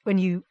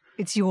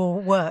it's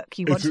your work,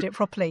 you wanted it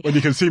properly. When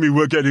you can see me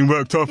getting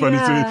worked up, and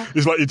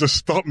it's like you just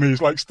stop me.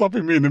 It's like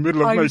stopping me in the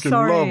middle of making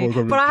love or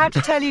something. But I have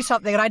to tell you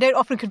something, and I don't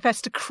often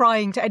confess to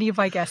crying to any of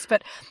my guests,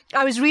 but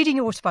I was reading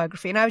your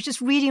autobiography, and I was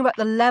just reading about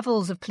the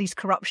levels of police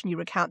corruption you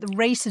recount, the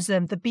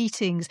racism, the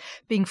beatings,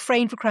 being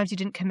framed for crimes you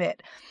didn't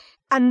commit.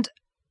 And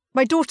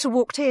my daughter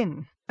walked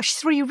in. She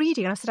said, what are you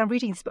reading? And I said, I'm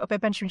reading this book by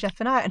Benjamin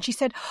Zephaniah. And she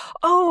said,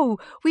 oh,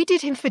 we did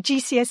him for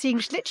GCSE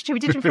English Literature. We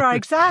did him for our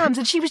exams.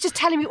 And she was just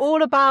telling me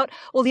all about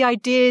all the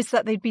ideas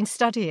that they'd been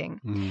studying.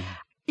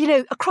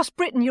 across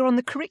Britain, you're on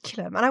the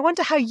curriculum. And I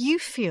wonder how you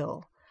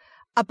feel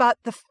about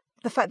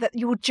the fact that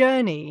your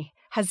journey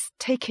has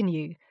taken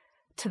you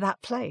to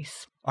that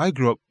place. I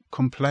grew up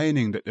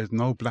complaining that there's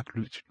no black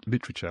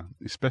literature,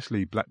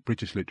 especially black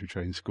British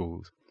literature in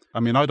schools. I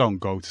mean, I don't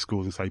go to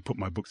schools and say, put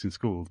my books in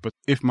schools, but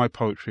if my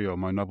poetry or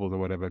my novels or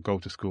whatever go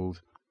to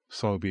schools,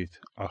 so be it.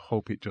 I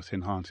hope it just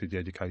enhances the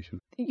education.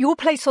 Your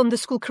place on the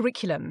school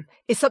curriculum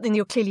is something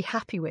you're clearly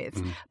happy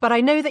with, but I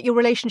know that your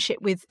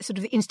relationship with sort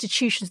of the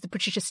institutions, the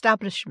British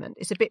establishment,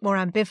 is a bit more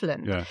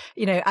ambivalent.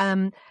 Yeah.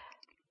 And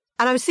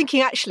I was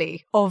thinking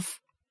actually of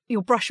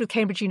your brush with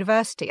Cambridge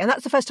University, and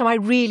that's the first time I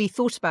really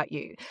thought about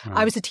you. Right.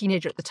 I was a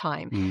teenager at the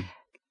time.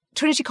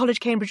 Trinity College,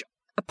 Cambridge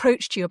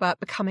approached you about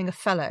becoming a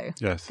fellow.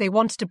 Yes. They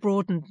wanted to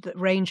broaden the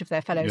range of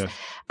their fellows. Yes.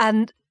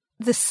 And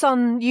the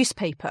Sun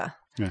newspaper,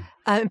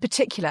 in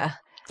particular,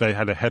 they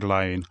had a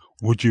headline,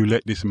 "Would you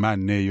let this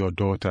man near your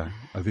daughter?"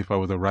 As if I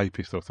was a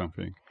rapist or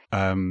something.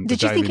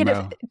 Did you think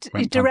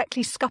it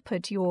directly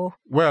scuppered your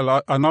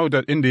Well, I know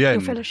that in the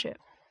end, your fellowship?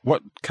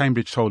 What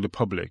Cambridge told the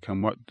public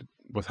and what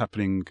was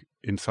happening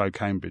inside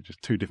Cambridge is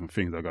two different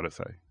things, I've got to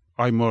say.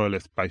 I more or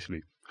less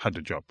basically had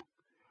the job.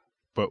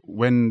 But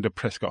when the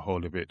press got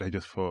hold of it, they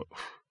just thought,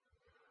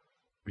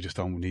 we just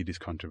don't need this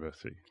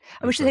controversy.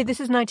 I wish to say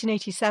this is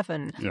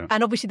 1987,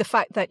 and obviously the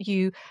fact that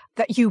you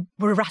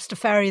were a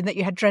Rastafarian, that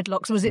you had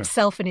dreadlocks was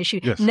itself an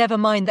issue. Yes. Never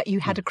mind that you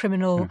had a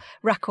criminal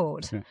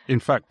record. Yeah. In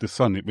fact, the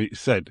Sun, it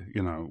said,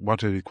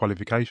 what are his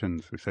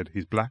qualifications? It said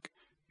he's black,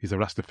 he's a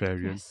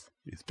Rastafarian,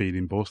 he's been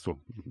in Borstal,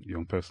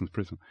 young person's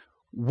prison.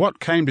 What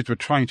Cambridge were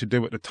trying to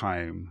do at the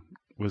time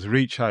was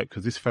reach out,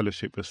 because this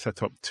fellowship was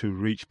set up to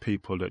reach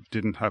people that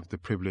didn't have the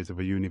privilege of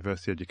a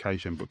university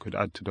education but could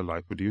add to the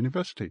life of the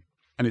university.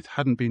 And it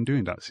hadn't been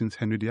doing that since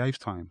Henry VIII's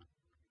time.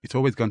 It's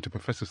always gone to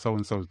Professor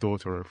so-and-so's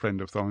daughter or a friend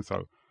of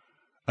so-and-so.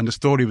 And the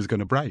story was going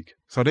to break.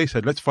 So they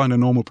said, let's find a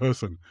normal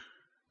person.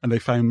 And they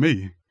found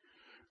me.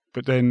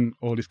 But then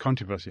all this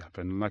controversy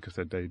happened. And like I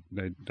said,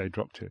 they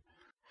dropped it.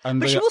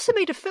 But you also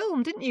made a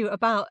film, didn't you,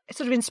 about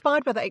sort of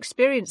inspired by that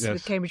experience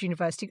with Cambridge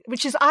University,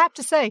 which is, I have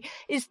to say,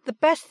 is the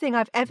best thing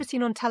I've ever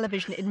seen on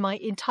television in my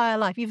entire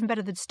life, even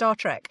better than Star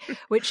Trek,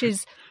 which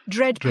is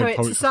Dread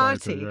Poet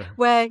Society,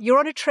 where you're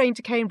on a train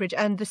to Cambridge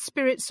and the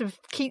spirits of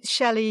Keats,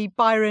 Shelley,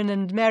 Byron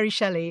and Mary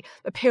Shelley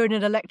appear in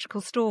an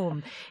electrical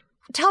storm.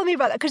 Tell me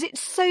about that, because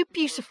it's so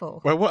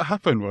beautiful. Well, what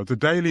happened was the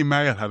Daily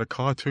Mail had a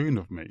cartoon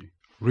of me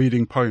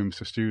reading poems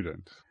to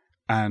students.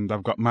 And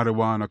I've got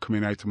marijuana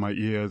coming out of my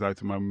ears,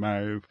 out of my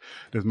mouth.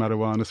 There's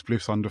marijuana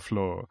spliffs on the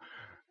floor.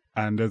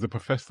 And there's a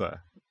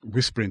professor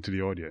whispering to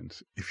the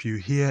audience, if you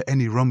hear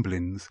any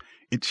rumblings,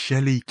 it's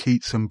Shelley,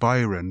 Keats and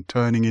Byron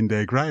turning in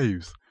their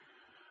graves.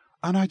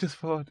 And I just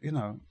thought,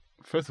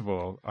 first of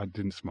all, I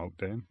didn't smoke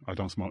then. I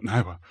don't smoke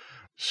now.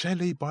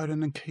 Shelley,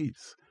 Byron and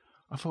Keats.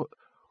 I thought,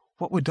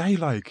 what were they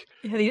like?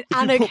 Yeah, the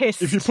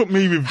anarchists. If you put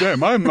me with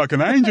them, I'm like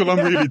an angel.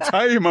 I'm really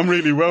tame. I'm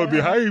really well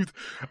behaved.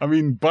 I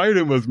mean,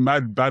 Byron was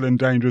mad, bad and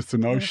dangerous to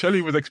know. Yes.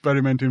 Shelley was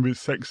experimenting with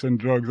sex and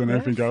drugs and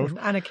everything else.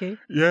 Anarchy.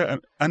 Yeah,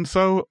 and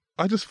so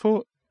I just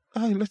thought,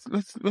 hey,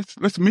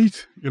 let's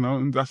meet,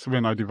 and that's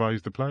when I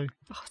devised the play.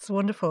 Oh, it's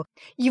wonderful.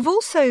 You've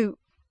also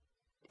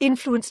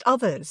influenced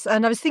others,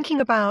 and I was thinking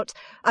about,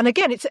 and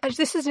again,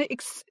 this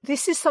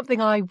is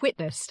something I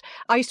witnessed.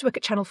 I used to work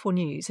at Channel 4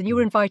 News, and you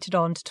were invited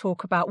on to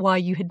talk about why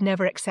you had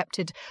never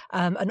accepted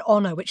an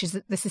honour, which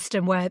is the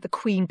system where the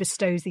Queen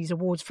bestows these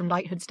awards from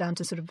knighthoods down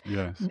to sort of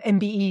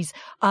MBEs,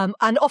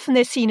 and often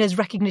they're seen as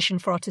recognition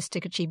for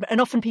artistic achievement,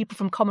 and often people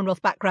from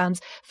Commonwealth backgrounds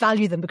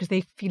value them because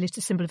they feel it's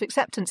a symbol of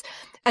acceptance.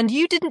 And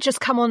you didn't just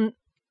come on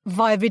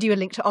via video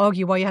link to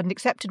argue why you hadn't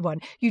accepted one.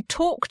 You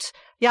talked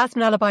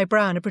Yasmin Alibi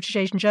Brown, a British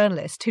Asian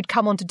journalist who'd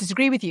come on to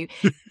disagree with you,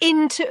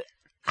 into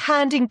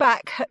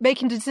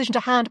making the decision to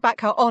hand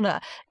back her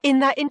honour in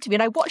that interview.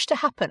 And I watched it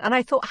happen and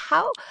I thought,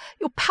 how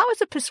your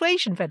powers of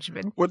persuasion,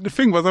 Benjamin. Well, the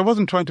thing was, I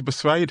wasn't trying to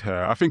persuade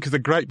her. I think it's a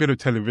great bit of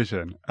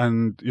television.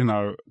 And,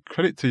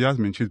 credit to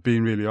Yasmin, she's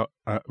being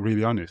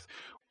really honest.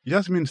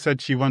 Yasmin said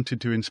she wanted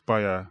to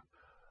inspire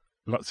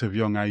lots of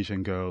young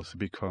Asian girls to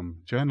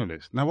become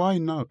journalists. Now,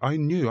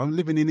 I'm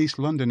living in East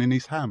London, in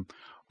East Ham.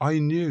 I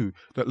knew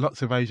that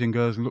lots of Asian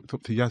girls looked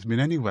up to Yasmin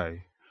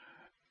anyway.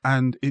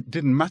 And it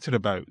didn't matter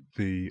about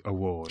the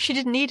award. She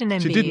didn't need an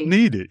MBE. She didn't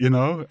need it,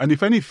 And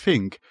if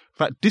anything,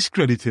 that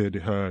discredited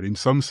her in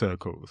some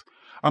circles.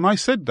 And I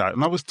said that,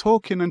 and I was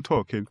talking,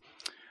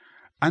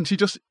 and she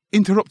just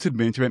interrupted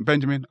me, and she went,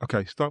 Benjamin,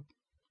 okay, stop.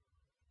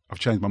 I've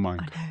changed my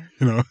mind.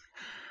 I know.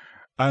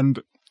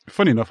 And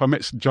funny enough, I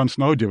met Jon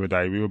Snow the other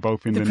day. We were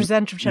both in the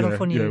presenter of Channel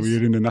 4 News. Yeah, we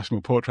were in the National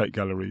Portrait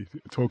Gallery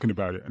talking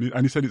about it.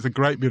 And he said it's a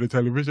great bit of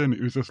television.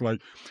 It was just like,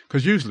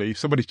 because usually if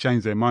somebody's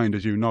changed their mind,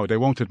 as you know, they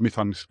won't admit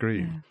on the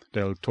screen. Yeah.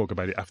 They'll talk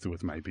about it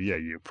afterwards maybe. Yeah,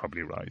 you're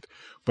probably right.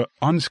 But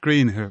on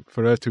screen,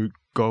 for her to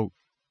go,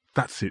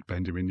 that's it,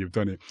 Benjamin, you've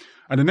done it.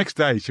 And the next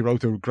day, she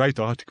wrote a great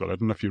article, I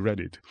don't know if you read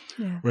it,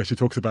 where she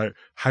talks about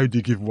how do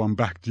you give one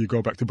back? Do you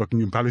go back to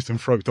Buckingham Palace and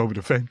throw it over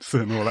the fence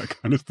and all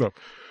that kind of stuff?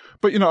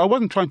 But, I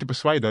wasn't trying to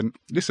persuade her.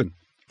 Listen,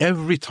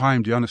 every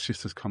time the Honor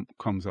Sisters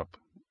comes up,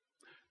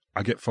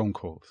 I get phone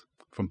calls.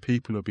 from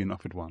people who have been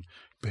offered one.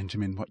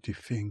 Benjamin, what do you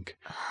think?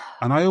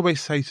 And I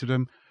always say to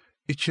them,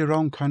 it's your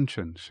own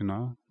conscience, you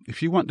know.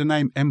 If you want the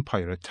name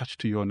Empire attached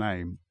to your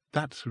name,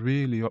 that's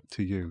really up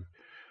to you.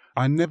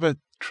 I never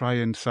try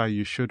and say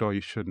you should or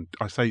you shouldn't.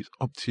 I say it's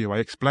up to you. I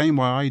explain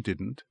why I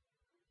didn't.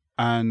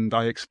 And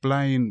I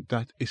explain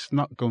that it's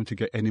not going to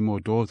get any more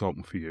doors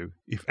open for you.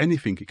 If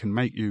anything, it can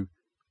make you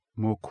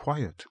more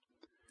quiet.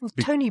 Well,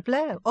 Tony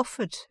Blair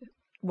offered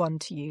one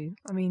to you.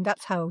 I mean,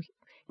 that's how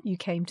you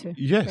came to make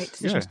the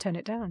decision to turn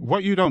it down.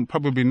 What you don't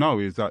probably know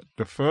is that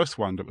the first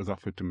one that was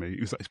offered to me,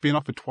 it's been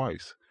offered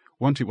twice.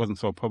 Once it wasn't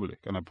so public,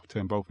 and I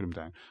turned both of them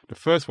down. The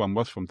first one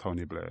was from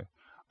Tony Blair,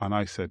 and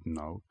I said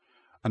no.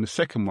 And the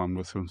second one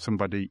was from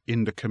somebody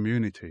in the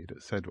community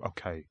that said,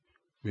 okay,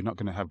 we're not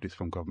going to have this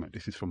from government.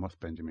 This is from us,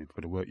 Benjamin,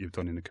 for the work you've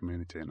done in the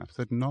community. And I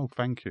said, no,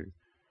 thank you.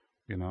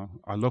 You know,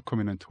 I love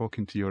coming and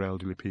talking to your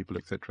elderly people,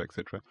 etc.,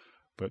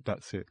 but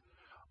that's it.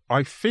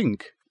 I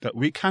think that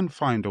we can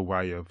find a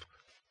way of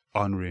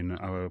honouring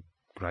our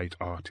great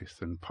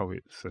artists and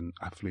poets and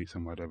athletes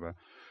and whatever,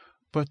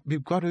 but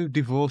we've got to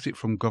divorce it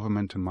from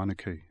government and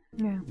monarchy.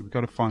 Yeah. We've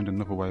got to find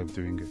another way of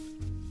doing it.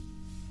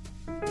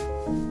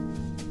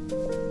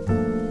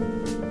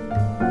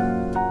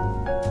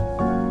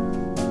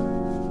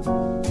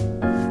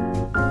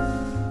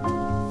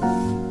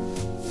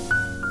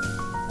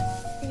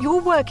 Your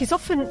work is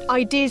often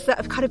ideas that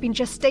have kind of been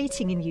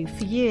gestating in you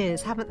for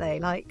years, haven't they?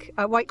 Like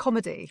white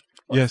comedy.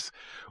 Yes.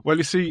 Well,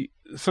 you see,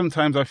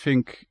 sometimes I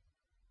think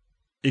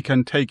it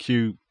can take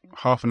you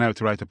half an hour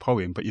to write a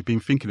poem, but you've been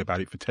thinking about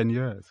it for 10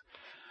 years.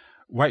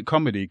 White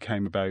comedy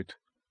came about,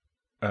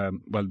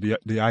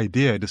 the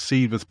idea, the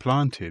seed was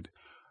planted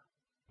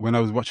when I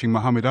was watching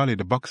Muhammad Ali,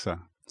 the boxer.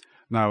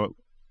 Now,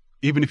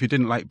 even if you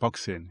didn't like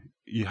boxing,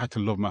 you had to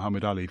love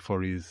Muhammad Ali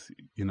for his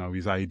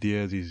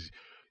ideas, his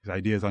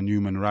ideas on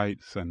human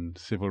rights and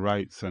civil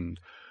rights and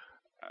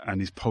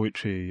his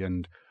poetry.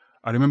 And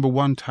I remember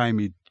one time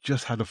he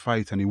just had a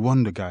fight and he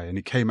won the guy and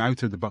he came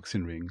out of the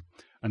boxing ring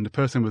and the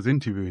person was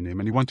interviewing him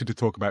and he wanted to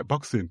talk about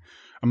boxing.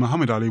 And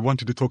Muhammad Ali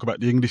wanted to talk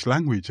about the English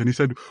language. And he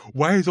said,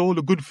 why is all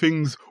the good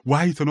things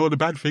white and all the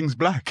bad things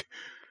black?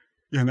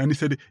 And he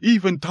said,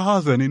 even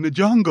Tarzan in the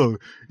jungle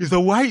is a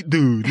white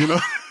dude, you know.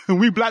 And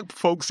we black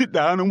folks sit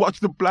down and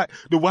watch the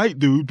white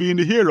dude being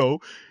the hero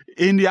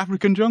in the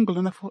African jungle.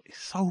 And I thought,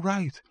 it's so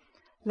right.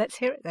 Let's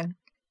hear it then.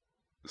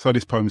 So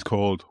this poem's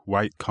called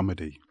White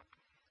Comedy.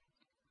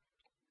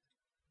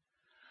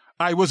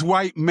 I was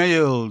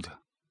white-mailed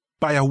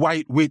by a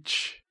white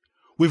witch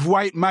with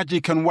white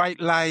magic and white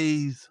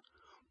lies.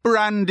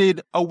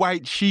 Branded a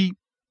white sheep,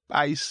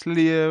 I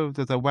slaved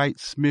as a white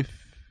smith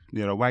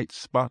near a white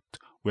spot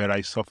where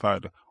I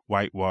suffered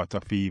whitewater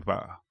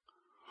fever.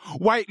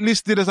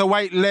 White-listed as a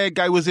white leg,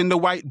 I was in the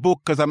white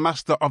book as a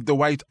master of the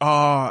white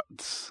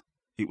arts.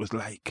 It was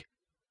like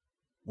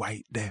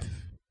white death.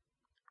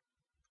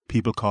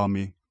 People call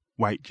me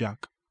White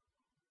Jack.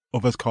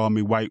 Others call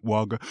me White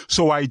Wog.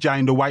 So I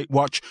joined the White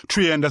Watch,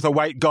 trained as a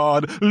white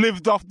guard,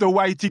 lived off the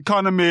white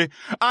economy.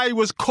 I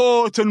was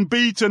caught and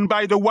beaten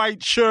by the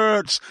white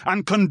shirts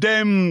and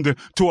condemned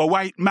to a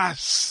white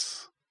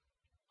mass.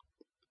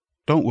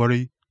 Don't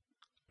worry,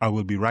 I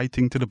will be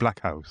writing to the Black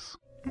House.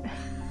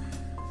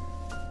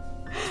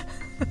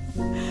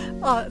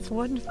 Oh, that's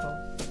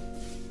wonderful.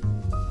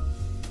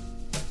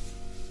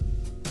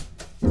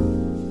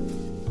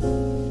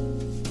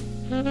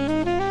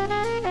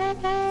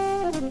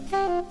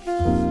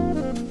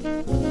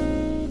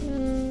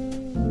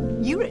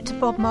 You wrote to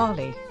Bob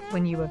Marley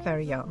when you were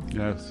very young.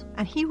 Yes.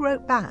 And he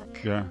wrote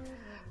back. Yeah.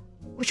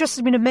 Which just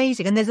has been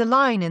amazing. And there's a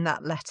line in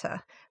that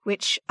letter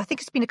which I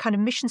think has been a kind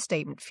of mission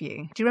statement for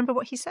you. Do you remember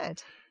what he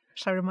said?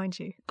 Shall I remind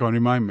you? Go on,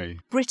 remind me.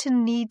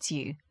 Britain needs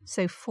you,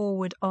 so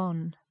forward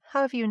on.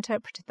 How have you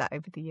interpreted that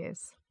over the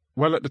years?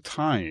 Well, at the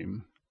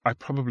time, I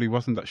probably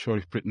wasn't that sure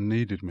if Britain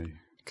needed me.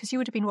 Because you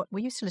would have been, what, were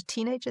you still a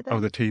teenager then? I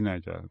was a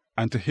teenager.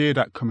 And to hear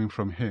that coming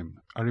from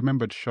him, I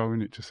remembered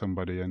showing it to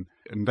somebody and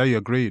they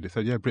agreed. They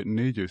said, yeah, Britain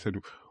needs you. They said,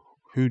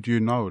 who do you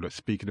know that's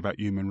speaking about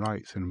human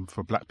rights and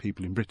for black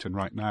people in Britain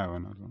right now?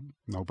 And I was like,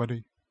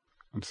 nobody.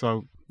 And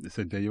so they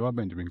said, there you are,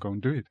 Benjamin, go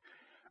and do it.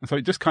 And so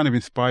it just kind of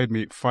inspired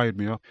me, it fired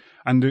me up.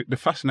 And the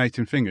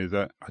fascinating thing is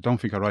that I don't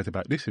think I write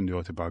about this in the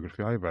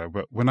autobiography either,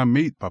 but when I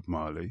meet Bob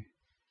Marley,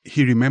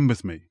 he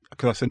remembers me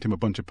because I sent him a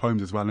bunch of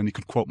poems as well and he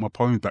could quote my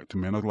poems back to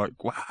me and I was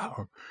like,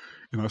 wow.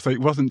 You know, so it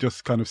wasn't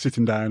just kind of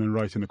sitting down and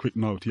writing a quick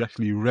note. He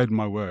actually read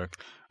my work.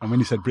 And when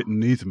he said Britain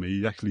needs me,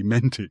 he actually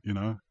meant it, you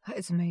know. That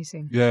is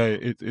amazing. Yeah,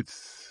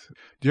 it's...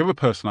 The other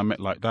person I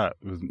met like that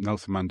was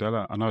Nelson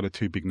Mandela. I know they're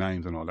two big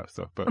names and all that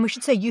stuff, but... And we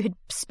should say you had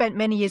spent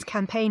many years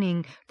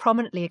campaigning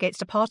prominently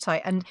against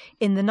apartheid. And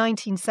in the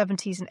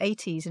 1970s and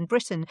 80s in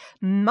Britain,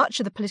 much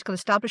of the political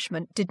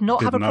establishment did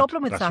not have a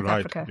problem with South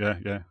Africa.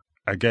 Yeah.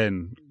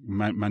 Again,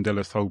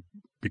 Mandela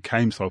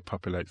became so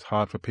popular, it's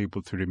hard for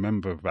people to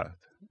remember that.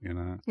 You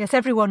know. Yes,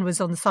 everyone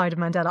was on the side of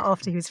Mandela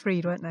after he was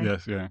freed, weren't they?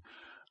 Yes, yeah.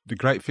 The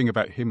great thing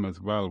about him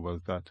as well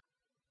was that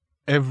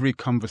every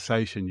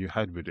conversation you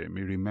had with him,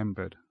 he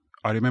remembered.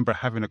 I remember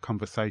having a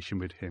conversation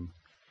with him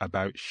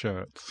about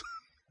shirts.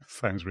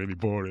 Sounds really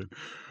boring.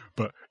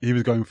 But he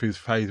was going through his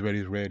phase where he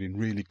was wearing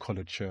really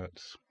coloured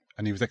shirts.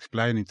 And he was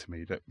explaining to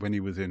me that when he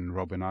was in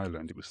Robben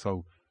Island,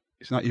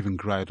 it's not even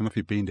grey. I don't know if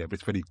you've been there, but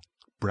it's very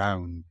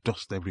brown,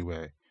 dust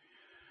everywhere.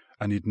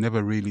 And he'd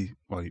never really,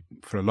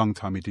 for a long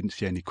time, he didn't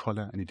see any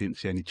colour and he didn't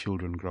see any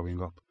children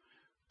growing up.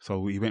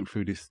 So he went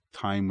through this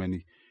time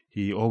when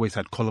he always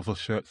had colourful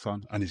shirts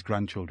on and his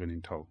grandchildren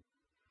in tow.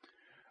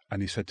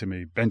 And he said to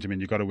me, Benjamin,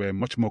 you've got to wear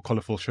much more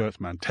colourful shirts,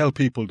 man. Tell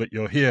people that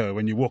you're here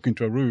when you walk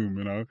into a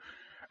room,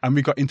 And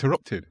we got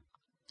interrupted.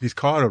 His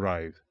car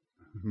arrived.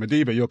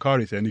 Madiba, your car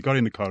is here. And he got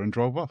in the car and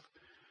drove off.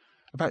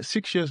 About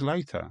 6 years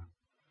later,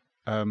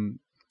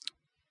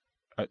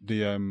 at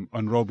the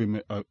unrobing,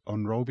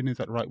 is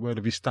that the right word,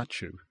 of his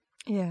statue?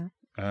 Yeah.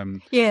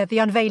 The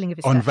unveiling of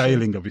his statue.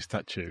 Unveiling of his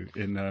statue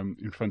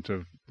in front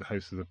of the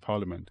Houses of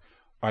Parliament.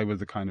 I was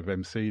the kind of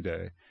MC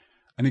there.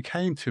 And he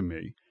came to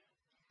me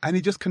and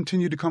he just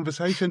continued the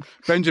conversation.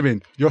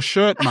 Benjamin, your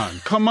shirt, man.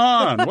 Come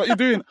on. What are you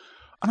doing?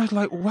 And I was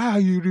like, wow,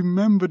 you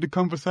remembered the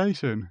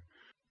conversation.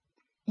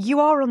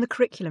 You are on the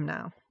curriculum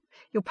now.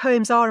 Your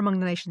poems are among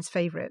the nation's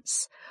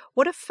favourites.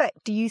 What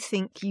effect do you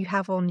think you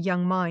have on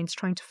young minds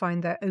trying to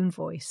find their own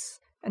voice?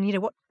 And,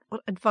 what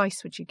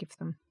advice would you give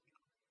them?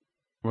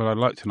 Well, I'd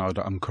like to know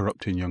that I'm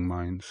corrupting young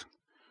minds.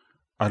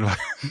 I'd like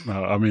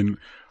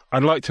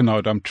to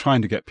know that I'm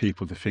trying to get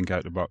people to think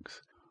out the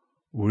box.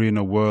 We're in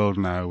a world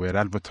now where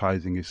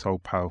advertising is so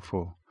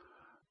powerful.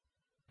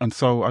 And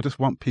so I just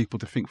want people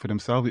to think for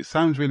themselves. It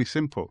sounds really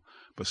simple,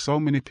 but so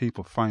many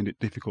people find it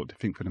difficult to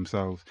think for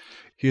themselves.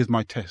 Here's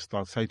my test.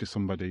 I'll say to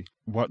somebody,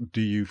 what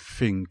do you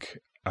think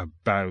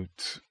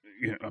about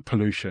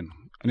pollution?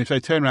 And if they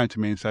turn around to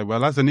me and say,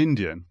 well, as an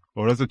Indian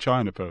or as a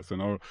China person,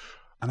 and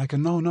I go,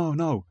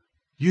 no,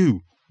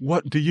 you,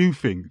 what do you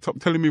think? Stop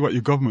telling me what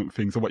your government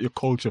thinks or what your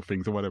culture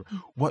thinks or whatever.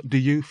 What do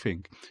you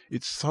think?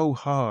 It's so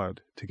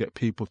hard to get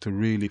people to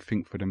really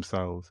think for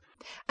themselves.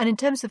 And in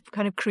terms of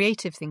kind of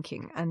creative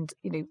thinking and,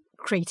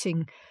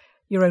 creating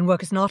your own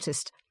work as an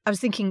artist, I was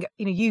thinking,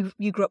 you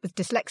grew up with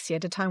dyslexia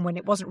at a time when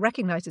it wasn't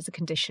recognised as a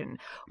condition.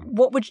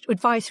 What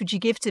advice would you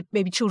give to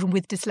maybe children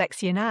with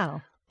dyslexia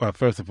now? Well,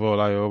 first of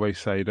all, I always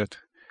say that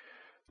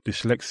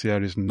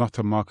dyslexia is not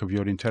a mark of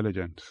your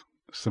intelligence.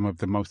 Some of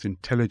the most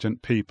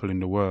intelligent people in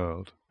the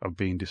world have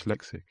been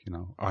dyslexic.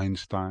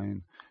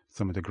 Einstein,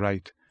 some of the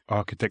great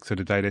architects of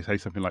the day, they say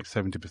something like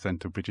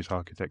 70% of British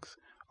architects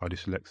are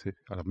dyslexic.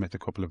 I've met a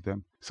couple of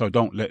them. So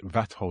don't let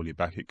that hold you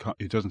back.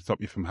 It doesn't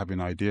stop you from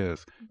having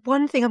ideas.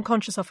 One thing I'm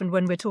conscious of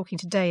when we're talking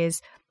today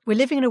is we're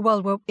living in a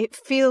world where it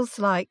feels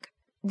like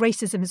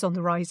racism is on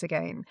the rise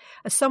again.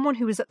 As someone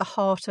who was at the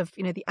heart of,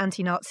 the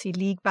anti-Nazi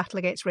League battle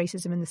against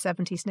racism in the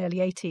 70s and early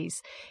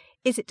 80s,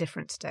 is it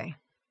different today?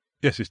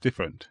 Yes, it's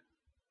different.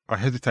 I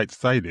hesitate to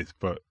say this,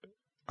 but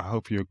I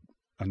hope you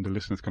and the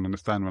listeners can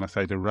understand when I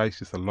say the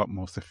race is a lot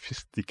more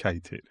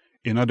sophisticated.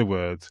 In other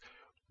words,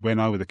 when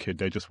I was a kid,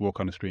 they just walk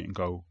on the street and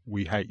go,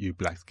 we hate you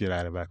blacks, get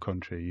out of our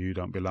country, you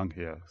don't belong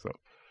here. So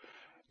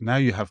now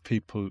you have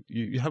people,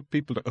 you have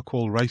people that are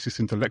called racist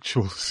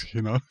intellectuals,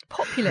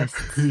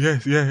 Populists.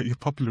 Yes, you're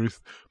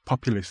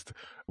populist.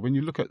 When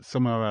you look at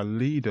some of our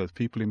leaders,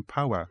 people in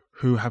power,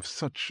 who have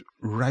such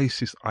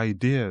racist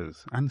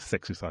ideas and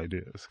sexist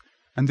ideas,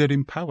 and they're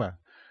in power.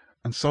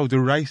 And so the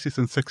racist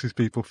and sexist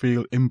people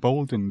feel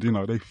emboldened,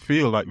 they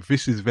feel like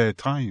this is their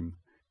time.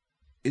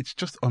 It's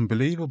just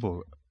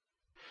unbelievable.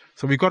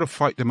 So we've got to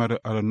fight them at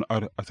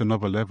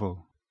another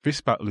level.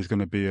 This battle is going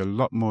to be a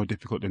lot more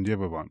difficult than the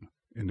other one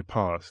in the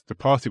past. The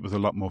past, it was a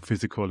lot more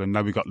physical, and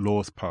now we got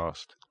laws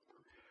passed.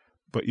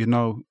 But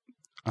and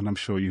I'm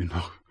sure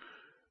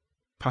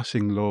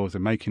passing laws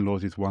and making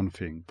laws is one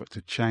thing, but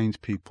to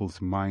change people's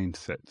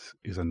mindsets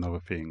is another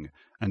thing.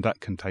 And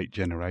that can take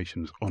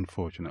generations,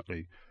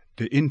 unfortunately.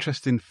 The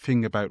interesting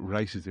thing about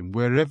racism,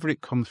 wherever it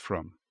comes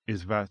from,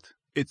 is that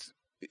it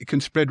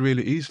can spread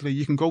really easily.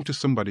 You can go to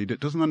somebody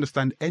that doesn't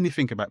understand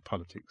anything about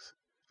politics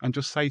and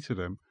just say to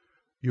them,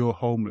 you're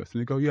homeless.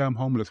 And they go, yeah, I'm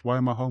homeless. Why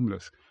am I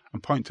homeless?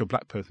 And point to a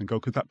black person and go,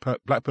 because that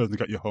black person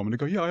got you home. And they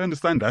go, yeah, I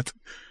understand that.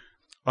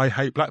 I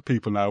hate black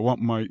people now. I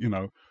want my,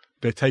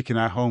 they're taking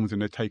our homes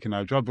and they're taking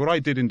our jobs. What I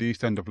did in the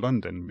East End of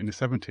London in the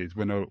 70s,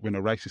 when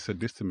a racist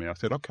said this to me, I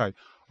said, okay,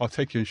 I'll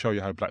take you and show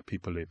you how black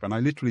people live. And I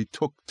literally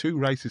took two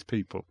racist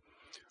people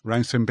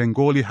around some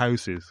Bengali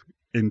houses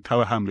in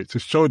Tower Hamlets to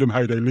show them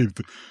how they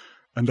lived.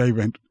 And they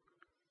went,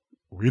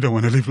 we don't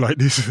want to live like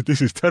this.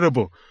 This is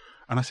terrible.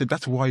 And I said,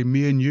 that's why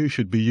me and you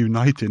should be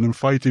uniting and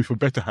fighting for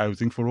better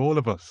housing for all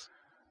of us.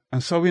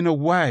 And so in a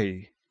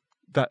way,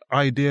 that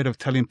idea of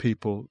telling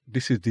people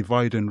this is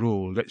divide and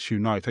rule, let's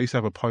unite. I used to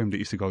have a poem that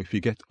used to go, if you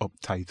get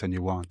uptight and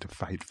you want to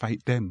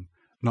fight them,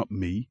 not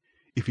me.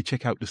 If you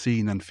check out the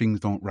scene and things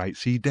don't right,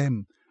 see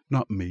them,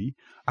 not me.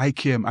 I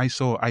came, I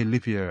saw, I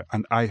live here,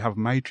 and I have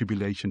my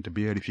tribulation to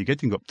bear. If you're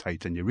getting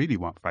uptight and you really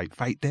want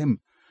fight them,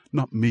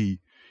 not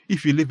me.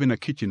 If you live in a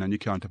kitchen and you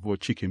can't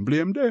afford chicken,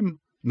 blame them,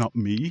 not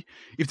me.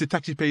 If the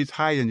taxi pay is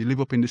high and you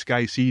live up in the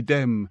sky, see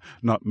them,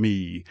 not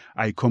me.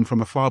 I come from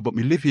afar, but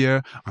me live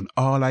here, and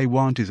all I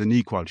want is an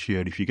equal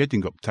share. If you're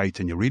getting uptight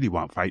and you really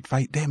want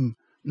fight them,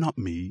 not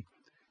me.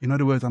 In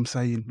other words, I'm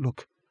saying,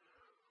 look,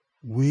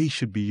 we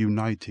should be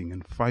uniting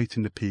and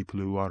fighting the people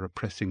who are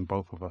oppressing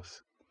both of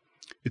us.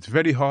 It's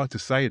very hard to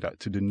say that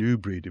to the new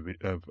breed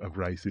of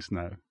racists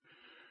now.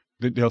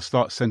 They'll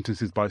start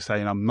sentences by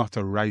saying, I'm not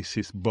a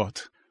racist,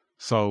 but.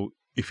 So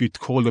if you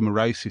call them a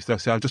racist, they'll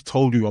say, I just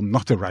told you I'm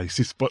not a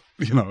racist, but,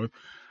 you know.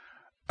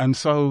 And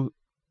so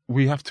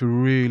we have to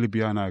really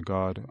be on our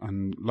guard.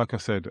 And like I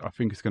said, I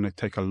think it's going to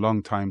take a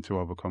long time to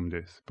overcome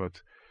this.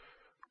 But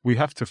we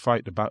have to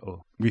fight the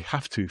battle. We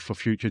have to for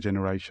future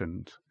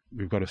generations.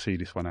 We've got to see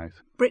this one out.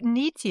 Britain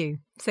needs you.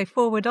 So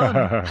forward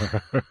on.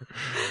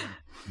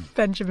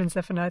 Benjamin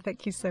Zephaniah,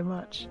 thank you so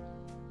much.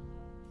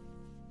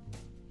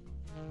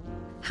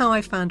 How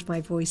I Found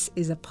My Voice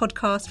is a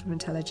podcast from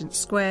Intelligence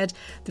Squared.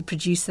 The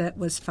producer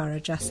was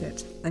Farah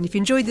Jasset. And if you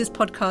enjoyed this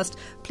podcast,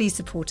 please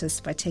support us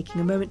by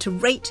taking a moment to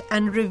rate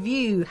and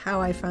review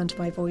How I Found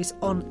My Voice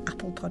on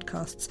Apple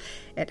Podcasts.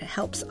 It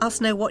helps us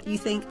know what you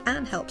think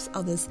and helps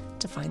others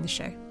to find the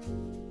show.